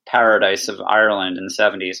paradise of Ireland in the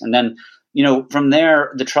 70s. And then, from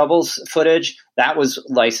there, the Troubles footage, that was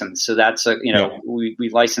licensed. So that's, we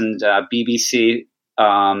licensed BBC,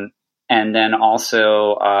 and then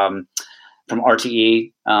also from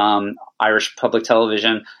RTE, Irish Public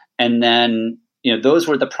Television. And then, those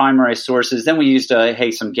were the primary sources. Then we used, some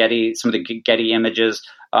of the Getty images,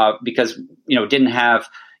 because, didn't have,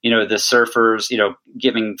 the surfers,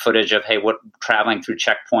 giving footage of, what traveling through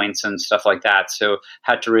checkpoints and stuff like that. So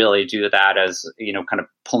had to really do that as, kind of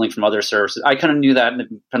pulling from other sources. I kind of knew that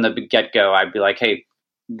from the get-go. I'd be like, hey,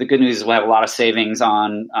 the good news is we'll have a lot of savings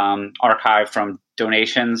on archive from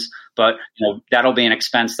donations, but that'll be an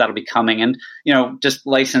expense that'll be coming, and just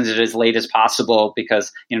license it as late as possible,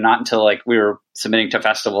 because not until like we were submitting to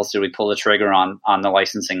festivals did we pull the trigger on the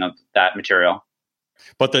licensing of that material.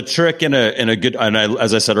 But the trick in a good, and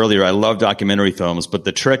as I said earlier, I love documentary films, but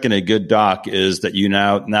the trick in a good doc is that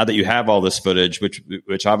now that you have all this footage,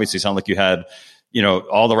 which obviously sounds like you had,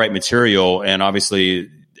 all the right material, and obviously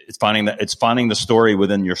it's finding the story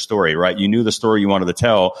within your story, right? You knew the story you wanted to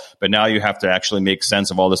tell, but now you have to actually make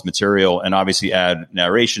sense of all this material and obviously add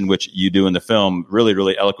narration, which you do in the film really,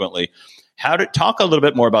 really eloquently. Talk a little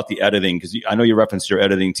bit more about the editing, because I know you referenced your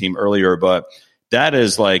editing team earlier, but that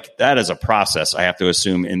is a process, I have to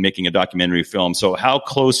assume, in making a documentary film. So how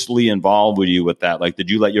closely involved were you with that? Like, did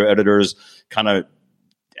you let your editors kind of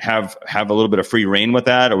have a little bit of free reign with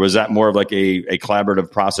that? Or was that more of like a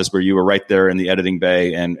collaborative process where you were right there in the editing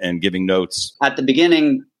bay and giving notes? At the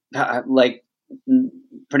beginning, like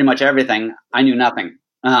pretty much everything, I knew nothing.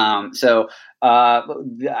 So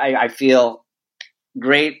I feel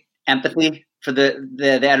great empathy for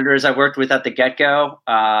the editors I worked with at the get-go,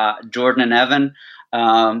 Jordan and Evan,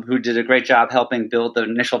 who did a great job helping build the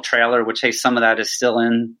initial trailer, which, hey, some of that is still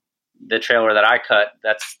in the trailer that I cut.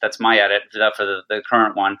 That's my edit for the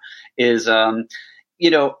current one. Is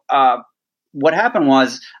what happened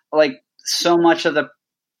was, like, so much of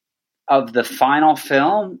the final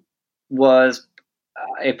film was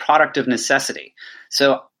a product of necessity.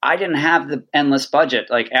 So I didn't have the endless budget.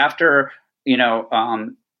 Like, after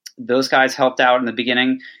those guys helped out in the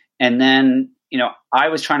beginning, and then I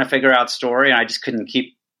was trying to figure out story, and I just couldn't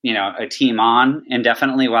keep a team on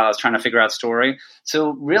indefinitely while I was trying to figure out story.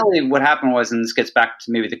 So really what happened was, and this gets back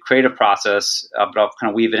to maybe the creative process, but I'll kind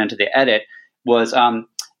of weave it into the edit, was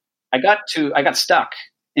I got stuck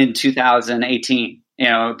in 2018.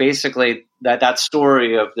 Basically that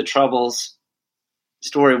story of the Troubles,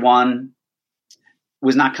 story one,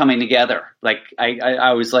 was not coming together. Like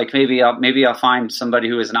I was like, maybe I'll find somebody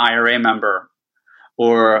who is an IRA member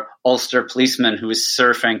or Ulster policeman who is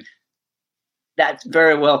surfing. That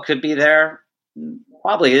very well could be there,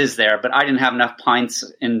 probably is there, but I didn't have enough pints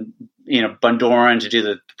in Bundoran to do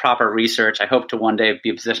the proper research. I hope to one day be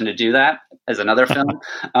in a position to do that as another film.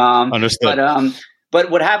 Understood. But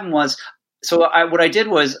what happened was, what I did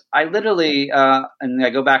was I literally, and I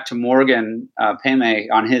go back to Morgan Peme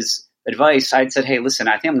on his advice. I'd said, hey, listen,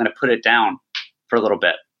 I think I'm going to put it down for a little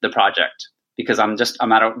bit, the project, because I'm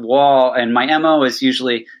at a wall, and my MO is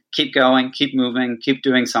usually keep going, keep moving, keep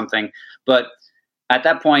doing something. But at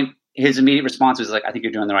that point, his immediate response was like, I think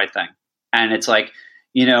you're doing the right thing. And it's like,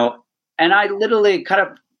 and I literally kind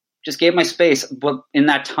of just gave my space. But in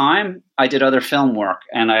that time, I did other film work.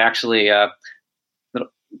 And I actually, I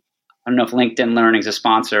don't know if LinkedIn Learning is a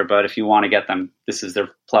sponsor, but if you want to get them, this is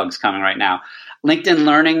their plugs coming right now. LinkedIn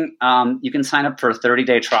Learning, you can sign up for a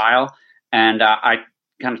 30-day trial. And I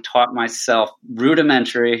kind of taught myself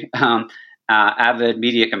rudimentary Avid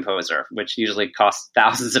Media Composer, which usually costs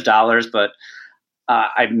thousands of dollars, but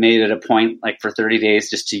I made it a point, like, for 30 days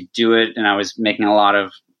just to do it. And I was making a lot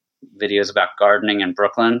of videos about gardening in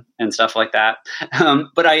Brooklyn and stuff like that.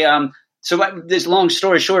 This long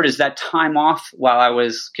story short is that time off while I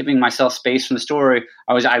was giving myself space from the story,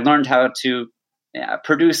 I learned how to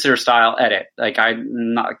producer style edit. Like, I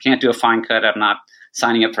can't do a fine cut. I'm not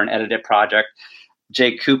signing up for an edited project.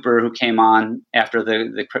 Jay Cooper, who came on after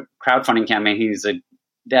the crowdfunding campaign, he's the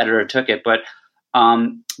editor who took it. But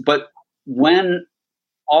when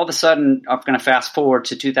all of a sudden, I'm going to fast forward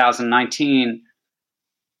to 2019,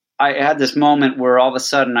 I had this moment where all of a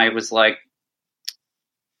sudden I was like,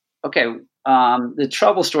 okay, the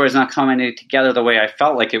Trouble story is not coming together the way I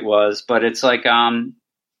felt like it was, but it's like,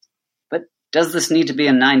 but does this need to be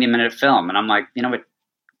a 90-minute film? And I'm like,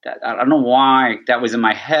 I don't know why that was in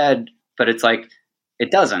my head, but it's like, it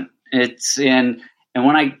doesn't. And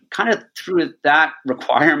when I kind of threw that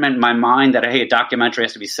requirement in my mind that, hey, a documentary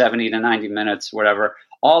has to be 70 to 90 minutes, whatever,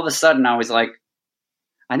 all of a sudden I was like,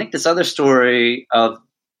 I think this other story of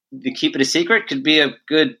the Keep It a Secret could be a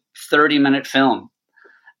good 30-minute film.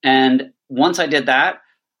 And once I did that,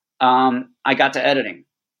 I got to editing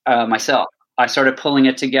myself. I started pulling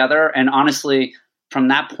it together. And honestly, from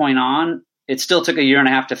that point on, it still took a year and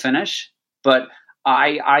a half to finish, but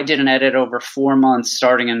I did an edit over 4 months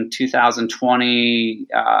starting in 2020.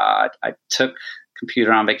 I took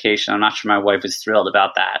computer on vacation. I'm not sure my wife was thrilled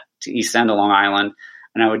about that, to East End of Long Island.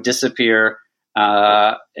 And I would disappear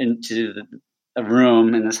into a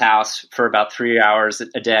room in this house for about 3 hours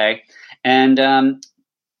a day. And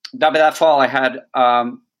by that fall, I had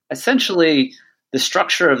essentially the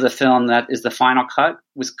structure of the film that is the final cut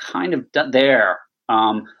was kind of there.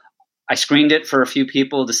 I screened it for a few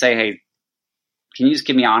people to say, hey, can you just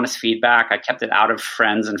give me honest feedback? I kept it out of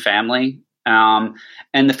friends and family. And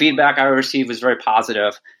the feedback I received was very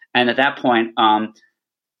positive. And at that point,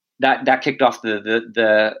 that kicked off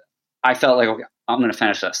I felt like, okay, I'm going to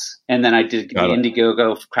finish this. And then I did the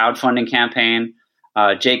Indiegogo crowdfunding campaign.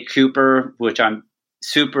 Jake Cooper, which I'm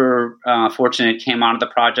super fortunate, came onto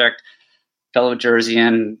the project, fellow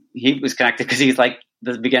Jerseyan. He was connected because he's like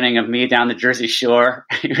the beginning of me down the Jersey Shore.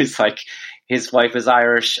 He was like, his wife is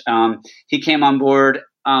Irish. He came on board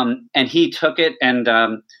and he took it, and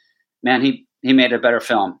man, he made a better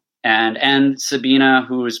film. And Sabina,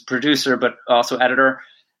 who was producer but also editor,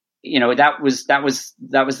 that was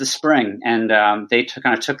the spring, and they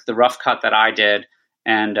kind of took the rough cut that I did,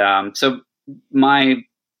 and so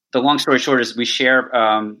the long story short is we share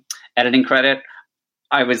editing credit.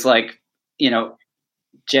 I was like,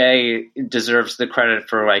 Jay deserves the credit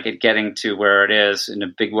for like it getting to where it is in a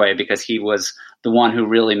big way, because he was the one who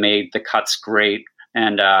really made the cuts great,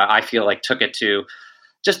 and I feel like took it to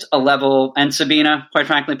just a level. And Sabina, quite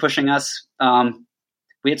frankly, pushing us.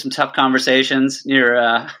 We had some tough conversations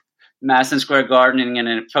near Madison Square Garden in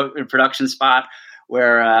a production spot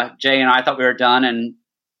where Jay and I thought we were done, and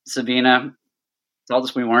Sabina told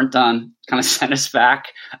us we weren't done, kind of sent us back.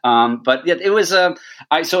 But it was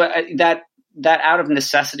that out of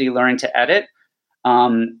necessity, learning to edit,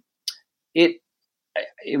 it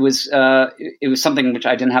was something which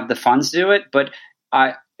I didn't have the funds to do it, but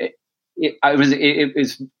it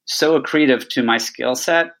was so accretive to my skill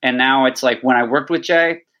set. And now it's like when I worked with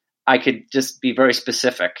Jay, I could just be very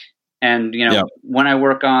specific. And, when I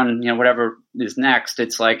work on, whatever is next,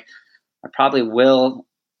 it's like, I probably will,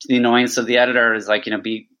 to the annoyance of the editor, is like,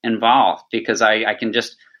 be involved, because I can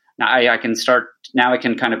just, I can start, now I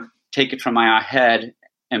can kind of take it from my head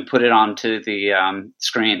and put it onto the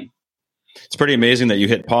screen. It's pretty amazing that you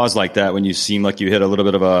hit pause like that when you seem like you hit a little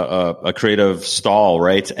bit of a creative stall,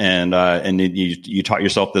 right? And you taught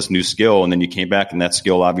yourself this new skill, and then you came back, and that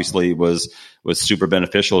skill obviously was super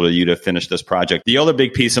beneficial to you to finish this project. The other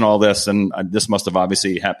big piece in all this, and this must have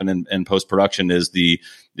obviously happened in post-production, is the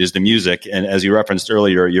music. And as you referenced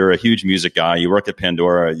earlier, you're a huge music guy. You worked at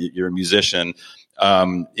Pandora. You're a musician.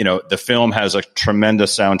 The film has a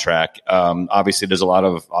tremendous soundtrack. Obviously there's a lot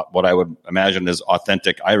of what I would imagine is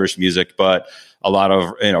authentic Irish music, but a lot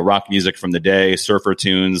of, rock music from the day, surfer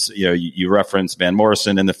tunes. You reference Van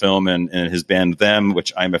Morrison in the film and his band Them,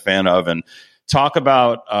 which I'm a fan of. And talk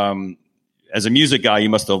about, as a music guy, you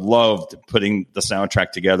must have loved putting the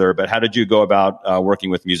soundtrack together, but how did you go about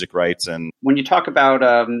working with music rights? And when you talk about,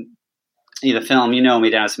 the film, me,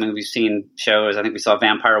 Dennis. I mean, we've seen shows. I think we saw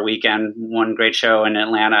Vampire Weekend, one great show in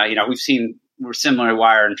Atlanta. We're similarly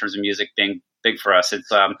wired in terms of music being big for us. It's,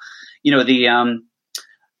 that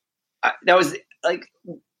was like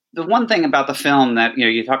the one thing about the film that,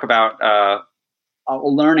 you talk about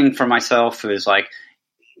learning for myself is like,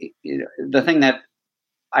 the thing that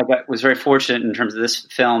was very fortunate in terms of this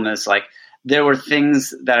film is like, there were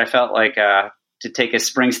things that I felt like, to take a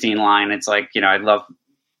Springsteen line, it's like, I love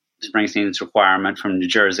Springsteen's Requirement from New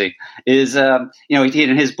Jersey is, in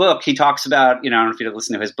his book, he talks about, I don't know if you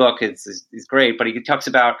listen to his book, it's great, but he talks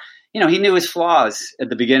about, he knew his flaws at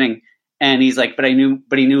the beginning, and he's like, but he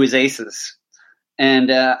knew his aces.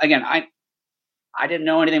 And, again, I didn't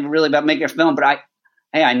know anything really about making a film, but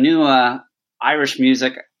I knew, Irish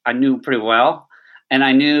music, I knew pretty well. And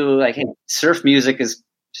I knew like, hey, surf music is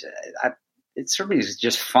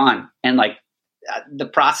just fun. And like the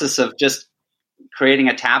process of just creating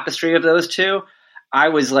a tapestry of those two, I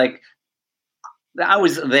was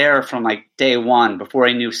there from like day one before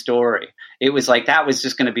I knew story. It was like, that was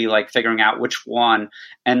just going to be like figuring out which one.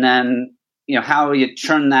 And then, how you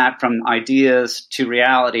turn that from ideas to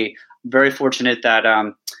reality. Very fortunate that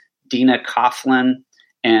Dina Coughlin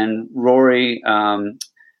and Rory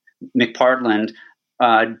McPartland,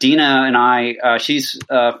 Dina and I, she's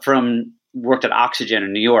worked at Oxygen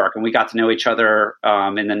in New York, and we got to know each other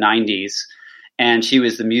in the 90s. And she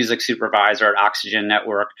was the music supervisor at Oxygen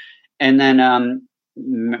Network. And then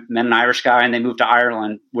met an Irish guy, and they moved to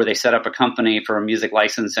Ireland, where they set up a company for music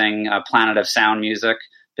licensing, Planet of Sound Music.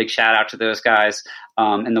 Big shout out to those guys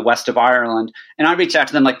in the west of Ireland. And I reached out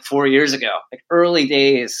to them like 4 years ago, like early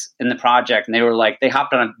days in the project. And they were like, they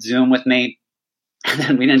hopped on a Zoom with me. And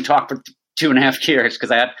then we didn't talk for 2.5 years because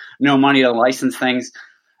I had no money to license things.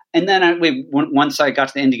 And then once I got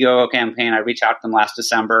to the Indiegogo campaign, I reached out to them last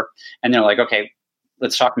December, and they're like, okay,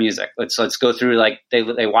 let's talk music. Let's go through, like, they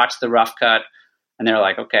watched the rough cut, and they're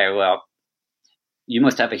like, okay, well, you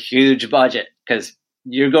must have a huge budget because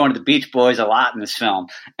you're going to the Beach Boys a lot in this film.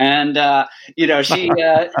 And, they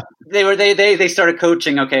started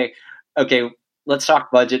coaching. Okay, let's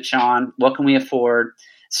talk budget, Sean. What can we afford?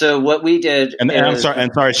 So what we did, and I'm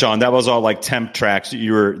sorry, Sean. That was all like temp tracks. They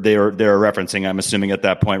were referencing. I'm assuming at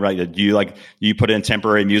that point, right? You put in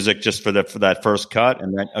temporary music just for that first cut,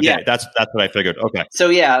 and then that's what I figured. Okay. So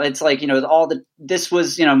yeah, it's like this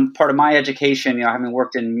was part of my education. Having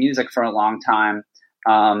worked in music for a long time,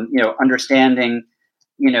 understanding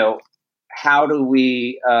how do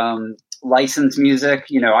we license music.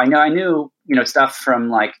 I knew stuff from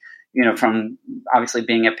like. From obviously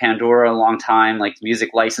being at Pandora a long time, like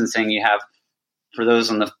music licensing, you have, for those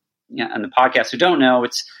on the podcast who don't know,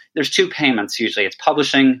 there's two payments usually. It's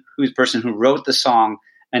publishing, who's the person who wrote the song,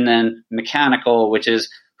 and then mechanical, which is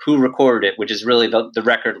who recorded it, which is really the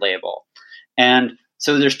record label. And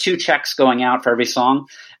so there's 2 checks going out for every song.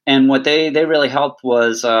 And what they really helped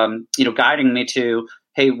was, guiding me to,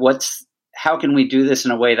 hey, how can we do this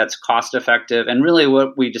in a way that's cost effective? And really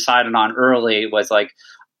what we decided on early was like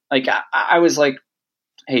I was like,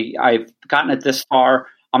 hey, I've gotten it this far.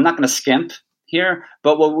 I'm not going to skimp here.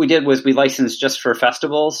 But what we did was we licensed just for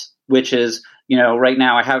festivals, which is, right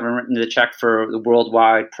now I haven't written the check for the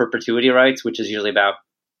worldwide perpetuity rights, which is usually about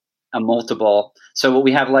a multiple. So what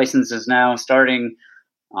we have licenses now, starting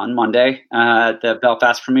on Monday at the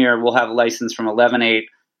Belfast premiere, we'll have a license from 11/8,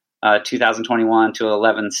 2021 to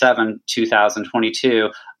 11/7, 2022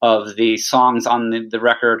 of the songs on the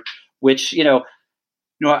record, which,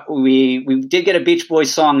 we did get a Beach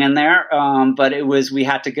Boys song in there, but we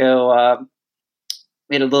had to go,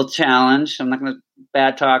 we had a little challenge. I'm not going to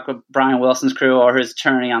bad talk with Brian Wilson's crew or his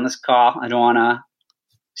attorney on this call. I don't want to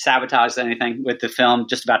sabotage anything with the film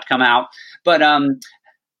just about to come out. But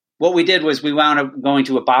what we did was we wound up going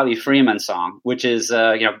to a Bobby Freeman song, which is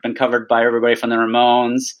been covered by everybody from the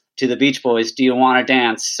Ramones to the Beach Boys. Do You Want to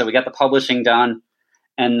Dance? So we got the publishing done,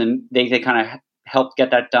 and then they kind of helped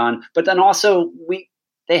get that done. But then also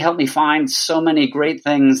they helped me find so many great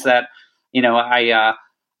things that I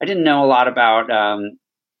didn't know a lot about.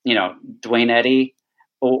 Duane Eddy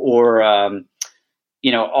or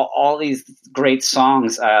all these great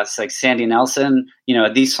songs, like Sandy Nelson,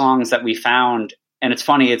 these songs that we found. And it's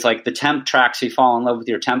funny, it's like the temp tracks, you fall in love with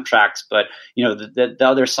your temp tracks, but the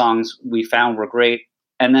other songs we found were great.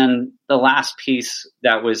 And then the last piece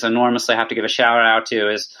that was enormously, I have to give a shout out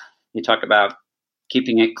to, is you talk about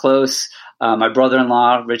keeping it close. My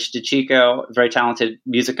brother-in-law, Rich DiCicco, very talented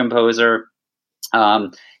music composer.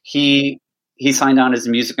 He signed on as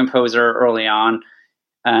a music composer early on,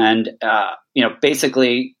 and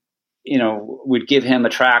basically, we'd give him a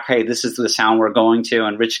track. Hey, this is the sound we're going to,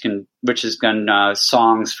 and Rich has done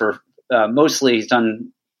songs for mostly. He's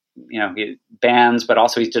done bands, but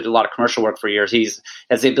also he's did a lot of commercial work for years. He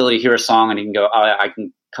has the ability to hear a song and he can go, oh, I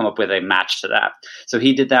can come up with a match to that. So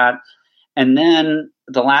he did that, and then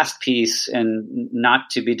the last piece, and not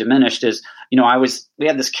to be diminished, is we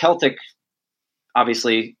had this Celtic,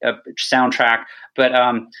 obviously, soundtrack, but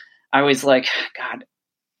I was like, God,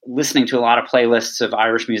 listening to a lot of playlists of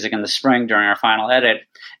Irish music in the spring during our final edit,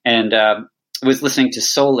 and was listening to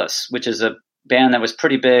Solus, which is a band that was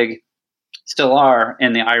pretty big, still are,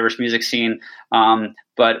 in the Irish music scene,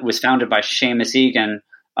 but was founded by Seamus Egan,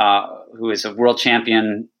 who is a world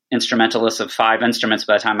champion instrumentalist of 5 instruments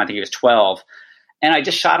by the time I think he was 12. And I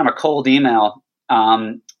just shot him a cold email,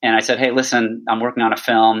 and I said, hey, listen, I'm working on a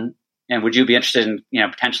film, and would you be interested in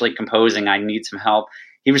potentially composing? I need some help.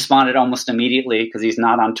 He responded almost immediately because he's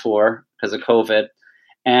not on tour because of COVID.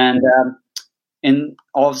 And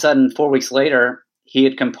all of a sudden, 4 weeks later, he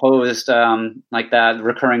had composed like that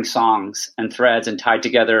recurring songs and threads and tied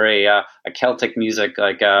together a Celtic music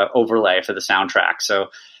overlay for the soundtrack. So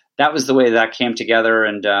that was the way that came together.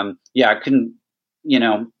 And I couldn't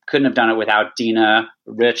have done it without Dina,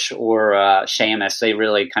 Rich, or Seamus. They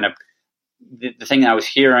really kind of, the thing that I was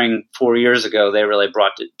hearing 4 years ago, they really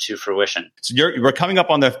brought it to fruition. So we're coming up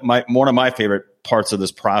on one of my favorite parts of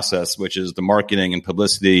this process, which is the marketing and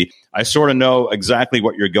publicity. I sort of know exactly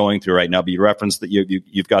what you're going through right now, but you referenced that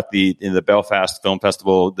you've got the Belfast Film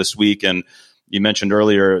Festival this week, and you mentioned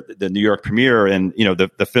earlier the New York premiere, and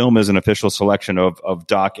the film is an official selection of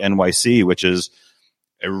Doc NYC, which is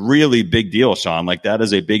a really big deal, Sean. Like, that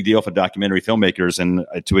is a big deal for documentary filmmakers, and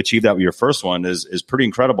to achieve that with your first one is pretty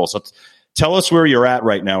incredible. So tell us where you're at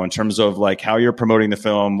right now in terms of like how you're promoting the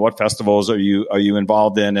film. What festivals are you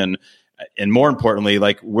involved in, and more importantly,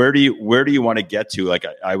 like where do you want to get to? Like,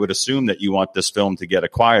 I would assume that you want this film to get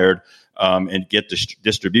acquired and get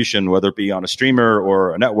distribution, whether it be on a streamer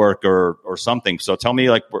or a network or something. So tell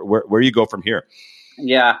me, like, where you go from here.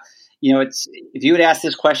 Yeah. If you had asked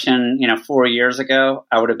this question, 4 years ago,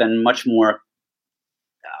 I would have been much more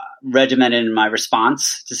regimented in my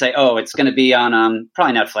response to say, oh, it's going to be on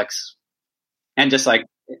probably Netflix. And just like,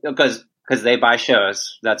 because they buy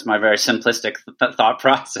shows. That's my very simplistic thought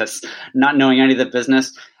process, not knowing any of the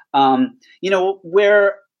business.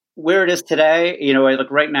 Where it is today, like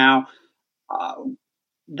right now,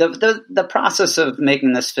 the process of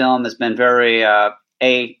making this film has been very,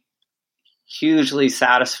 hugely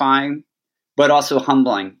satisfying, but also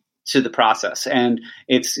humbling to the process. And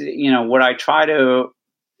it's, what I try to,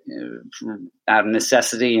 out of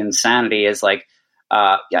necessity and sanity, is like,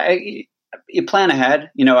 you plan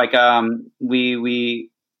ahead, I'll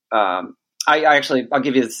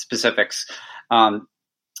give you the specifics.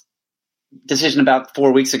 decision about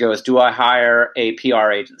 4 weeks ago is, do I hire a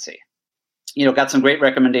PR agency? Got some great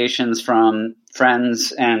recommendations from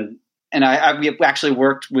friends, and we actually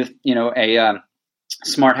worked with, a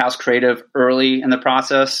Smart House Creative early in the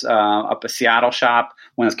process, up a Seattle shop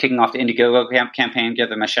when I was kicking off the Indiegogo campaign. Give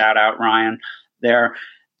them a shout out, Ryan, there.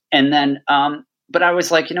 And then, but I was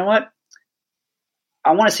like, you know what?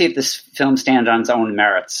 I want to see if this film stands on its own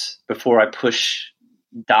merits before I push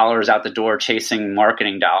dollars out the door chasing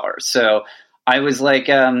marketing dollars. So I was like,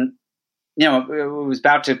 I was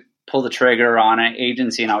about to pull the trigger on an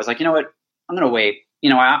agency, and I was like, you know what? I'm going to wait.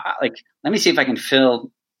 Let me see if I can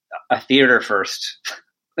fill a theater first.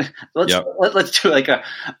 Let's do like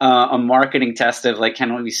a marketing test of like,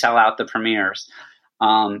 can we sell out the premieres?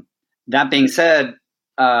 That being said,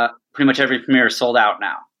 pretty much every premiere is sold out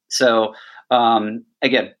now. So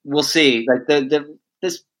again, we'll see. Like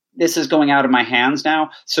this is going out of my hands now.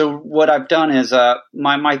 So what I've done is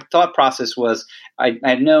my thought process was I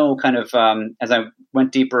had no kind of as I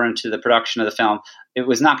went deeper into the production of the film, it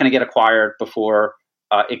was not going to get acquired before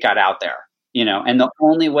it got out there. And the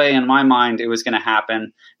only way in my mind it was going to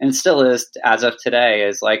happen, and it still is as of today,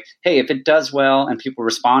 is like, hey, if it does well and people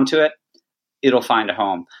respond to it, it'll find a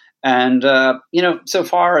home. And, so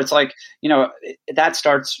far it's like, that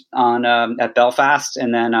starts on at Belfast.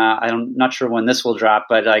 And then I'm not sure when this will drop,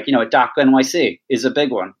 but like, at Doc NYC is a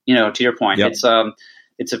big one, to your point. Yep.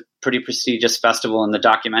 It's a pretty prestigious festival in the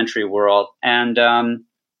documentary world. And,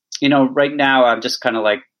 right now I'm just kind of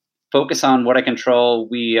like focus on what I control.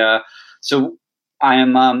 So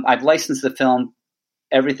I've licensed the film,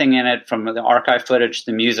 everything in it from the archive footage,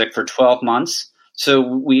 the music for 12 months. So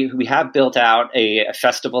we have built out a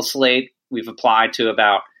festival slate. We've applied to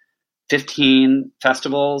about 15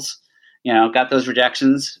 festivals, got those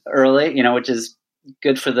rejections early, which is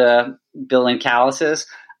good for the building calluses.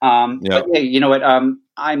 But yeah, you know what?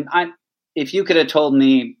 If you could have told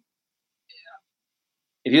me,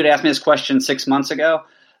 if you'd asked me this question 6 months ago,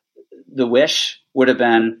 the wish would have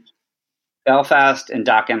been Belfast and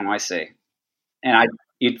Doc NYC. And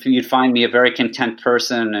you'd find me a very content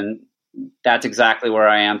person, and that's exactly where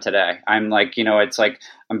I am today. I'm like, it's like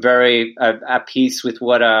I'm very at peace with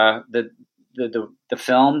what the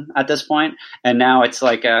film at this point, and now it's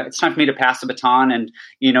like it's time for me to pass the baton, and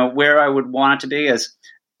where I would want it to be is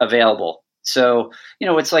available. So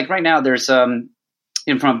it's like right now there's from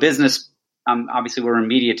a business, obviously we're in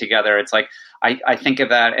media together. It's like I think of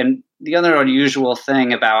that, and the other unusual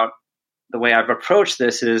thing about the way I've approached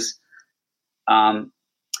this is, the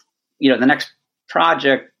next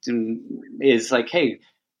project is like, hey,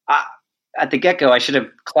 at the get-go, I should have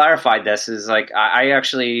clarified this, is like, I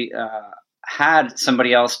actually had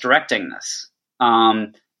somebody else directing this.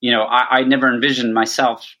 I never envisioned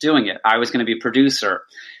myself doing it. I was going to be a producer,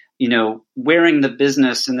 wearing the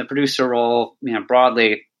business and the producer role,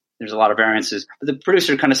 broadly, there's a lot of variances, but the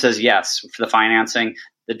producer kind of says yes for the financing.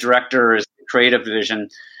 The director is the creative vision,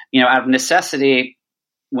 out of necessity.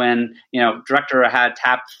 When, director had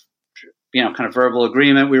tapped, kind of verbal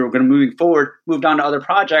agreement, we were going to moved on to other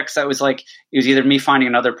projects. That was like, it was either me finding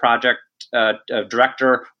another project,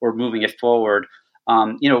 director, or moving it forward.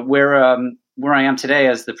 Where I am today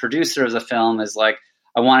as the producer of the film is like,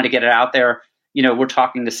 I wanted to get it out there. We're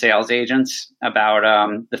talking to sales agents about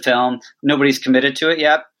the film. Nobody's committed to it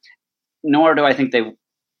yet, nor do I think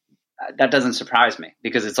that doesn't surprise me,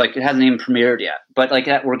 because it's like, it hasn't even premiered yet, but like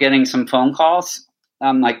that, we're getting some phone calls.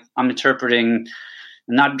 I'm interpreting,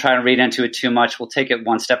 I'm not trying to read into it too much. We'll take it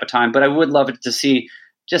one step at a time, but I would love it to see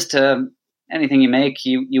just anything you make,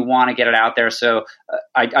 you want to get it out there. So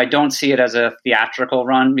I don't see it as a theatrical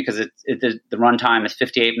run, because the runtime is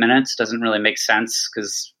 58 minutes. Doesn't really make sense,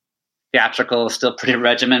 because theatrical is still pretty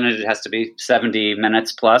regimented. It has to be 70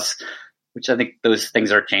 minutes plus, which I think those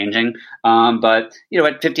things are changing. But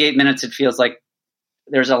at 58 minutes, it feels like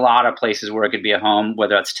there's a lot of places where it could be a home,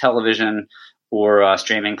 whether it's television or a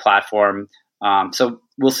streaming platform. So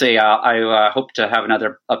we'll see. I hope to have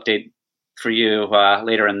another update for you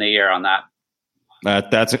later in the year on that.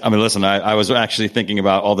 Listen, I was actually thinking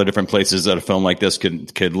about all the different places that a film like this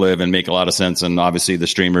could live and make a lot of sense. And obviously the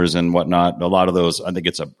streamers and whatnot, a lot of those, I think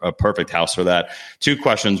it's a perfect house for that. Two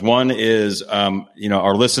questions. One is,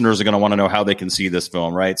 our listeners are going to want to know how they can see this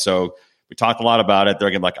film, right? So we talked a lot about it. They're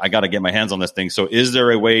going to be like, I got to get my hands on this thing. So is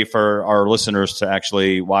there a way for our listeners to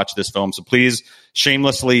actually watch this film? So please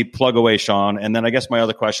shamelessly plug away, Sean. And then I guess my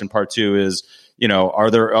other question, part two, is, are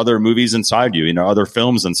there other movies inside you, other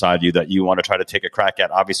films inside you that you want to try to take a crack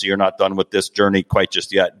at? Obviously, you're not done with this journey quite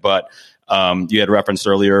just yet, but You had referenced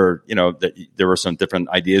earlier, that there were some different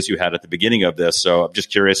ideas you had at the beginning of this. So I'm just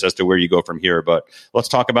curious as to where you go from here. But let's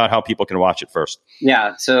talk about how people can watch it first.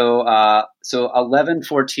 Yeah. So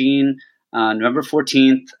 11/14, November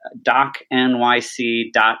 14th,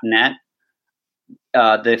 docnyc.net.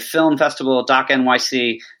 The film festival, Doc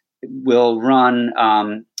NYC, will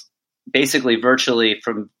run basically virtually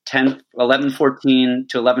from 11/14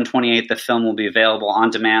 to 11/28. The film will be available on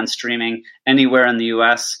demand streaming anywhere in the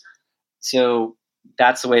U.S. So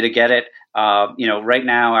that's the way to get it. Right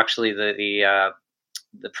now, actually, the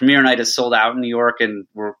premiere night is sold out in New York, and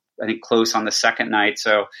we're, I think, close on the second night.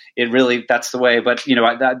 So that's the way. But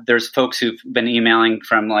there's folks who've been emailing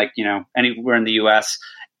from anywhere in the U.S.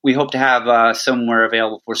 We hope to have somewhere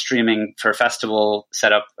available for streaming for a festival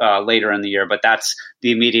set up later in the year, but that's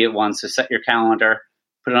the immediate one. So set your calendar,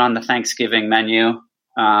 put it on the Thanksgiving menu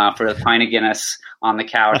for a pint of Guinness on the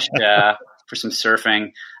couch for some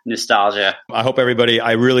surfing nostalgia. I hope I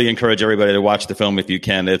really encourage everybody to watch the film if you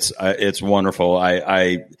can. It's wonderful.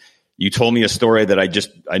 You told me a story that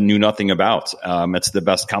I knew nothing about. It's the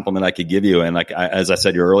best compliment I could give you. And as I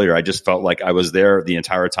said earlier, I just felt like I was there the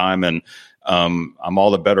entire time, and I'm all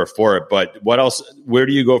the better for it. But what else? Where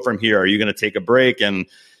do you go from here? Are you going to take a break and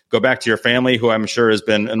go back to your family, who I'm sure has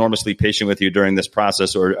been enormously patient with you during this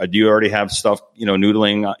process, or do you already have stuff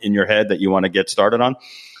noodling in your head that you want to get started on?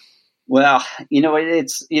 Well,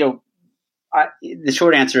 the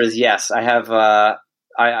short answer is yes. I have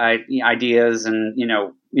ideas, and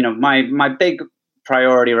my big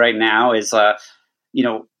priority right now is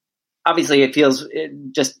obviously it feels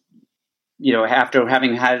after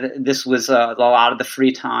having had, this was a lot of the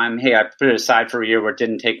free time. Hey, I put it aside for a year where it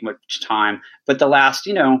didn't take much time. But the last,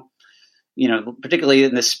 particularly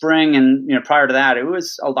in the spring and, prior to that, it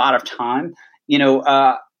was a lot of time.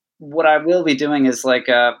 What I will be doing is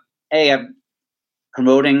I'm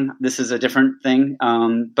promoting. This is a different thing,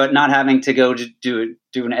 but not having to go to do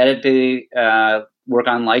an edit bay, work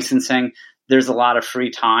on licensing. There's a lot of free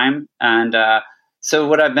time. And, so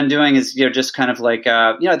what I've been doing is, just kind of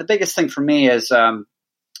the biggest thing for me is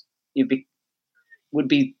would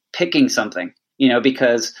be picking something,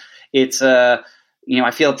 because it's I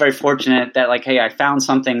feel very fortunate that hey, I found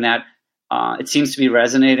something that it seems to be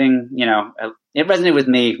resonating. It resonated with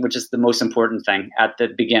me, which is the most important thing at the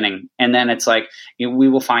beginning, and then it's we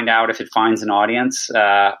will find out if it finds an audience.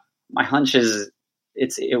 My hunch is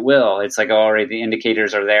it will. It's already the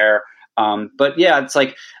indicators are there, but yeah, it's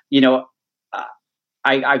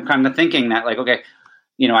I'm kind of thinking that okay,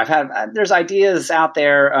 there's ideas out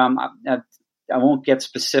there. I won't get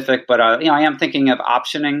specific, but I am thinking of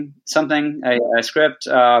optioning something, a script,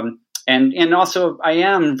 and also I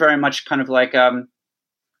am very much kind of I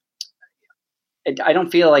don't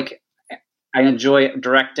feel like I enjoy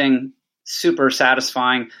directing, super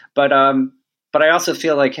satisfying, but I also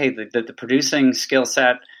feel hey, the producing skill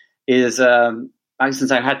set is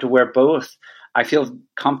since I had to wear both, I feel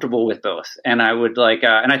comfortable with both, and I would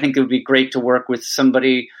and I think it would be great to work with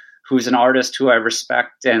somebody who's an artist who I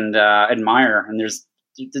respect and admire. And there's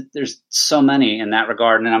so many in that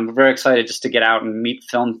regard, and I'm very excited just to get out and meet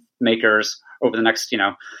filmmakers over the next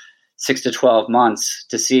 6 to 12 months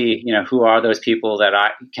to see who are those people that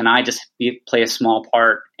I just play a small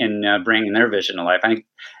part in bringing their vision to life. I think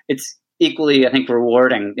it's equally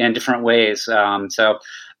rewarding in different ways. So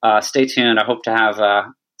stay tuned. I hope to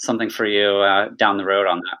have something for you down the road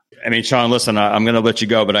on that. I mean, Sean, listen, I'm going to let you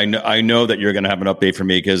go, but I know that you're going to have an update for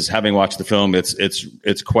me, because having watched the film,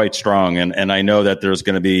 it's quite strong, and I know that there's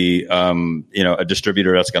going to be a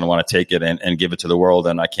distributor that's going to want to take it and give it to the world,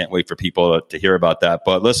 and I can't wait for people to hear about that.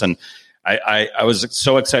 But listen, I was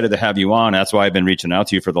so excited to have you on. That's why I've been reaching out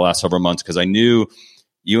to you for the last several months, because I knew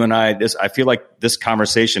you and I feel like this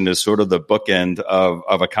conversation is sort of the bookend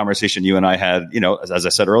of a conversation you and I had, as I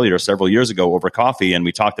said earlier, several years ago over coffee. And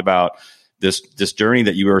we talked about this journey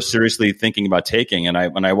that you were seriously thinking about taking.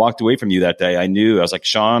 And when I walked away from you that day, I was like,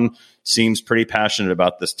 Sean seems pretty passionate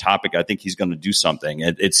about this topic. I think he's going to do something.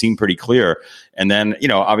 It seemed pretty clear. And then,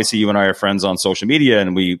 obviously you and I are friends on social media,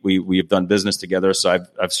 and we have done business together. So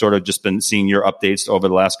I've sort of just been seeing your updates over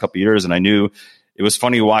the last couple of years. And I knew it was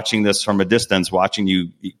funny watching this from a distance, watching you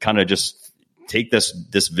kind of just take this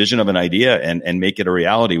vision of an idea and make it a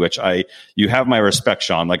reality, which you have my respect,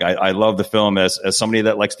 Sean. I love the film as somebody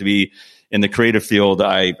that likes to be in the creative field.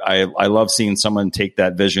 I love seeing someone take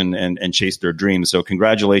that vision and chase their dreams. So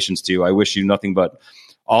congratulations to you. I wish you nothing but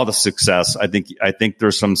all the success. I think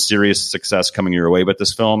there's some serious success coming your way with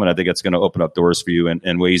this film, and I think it's going to open up doors for you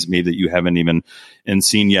in ways maybe that you haven't even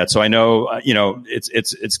seen yet. So I know,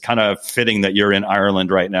 it's kind of fitting that you're in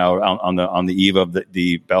Ireland right now on the eve of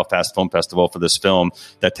the Belfast Film Festival for this film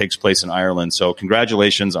that takes place in Ireland. So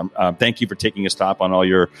congratulations. Thank you for taking a stop on all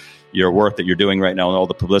your work that you're doing right now and all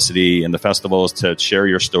the publicity and the festivals to share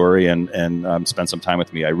your story and spend some time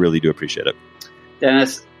with me. I really do appreciate it.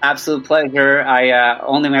 Dennis, absolute pleasure.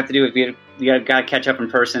 Only we have to do is we got to catch up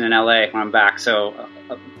in person in LA when I'm back. So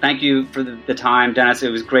thank you for the time, Dennis.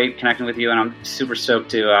 It was great connecting with you, and I'm super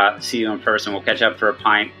stoked to see you in person. We'll catch up for a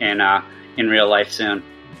pint in real life soon.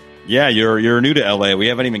 Yeah, you're new to LA. We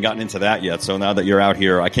haven't even gotten into that yet. So now that you're out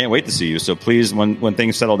here, I can't wait to see you. So please, when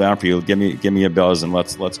things settle down for you, give me a buzz and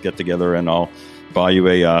let's get together, and I'll buy you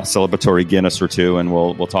a celebratory Guinness or two, and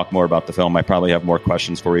we'll talk more about the film. I probably have more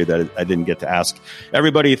questions for you that I didn't get to ask.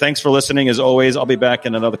 Everybody, thanks for listening. As always, I'll be back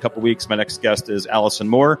in another couple weeks. My next guest is Allison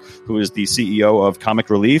Moore, who is the CEO of Comic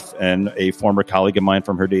Relief and a former colleague of mine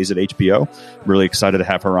from her days at HBO. I'm really excited to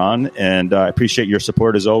have her on, and I appreciate your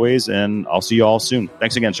support as always, and I'll see you all soon.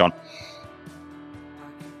 Thanks again, Sean.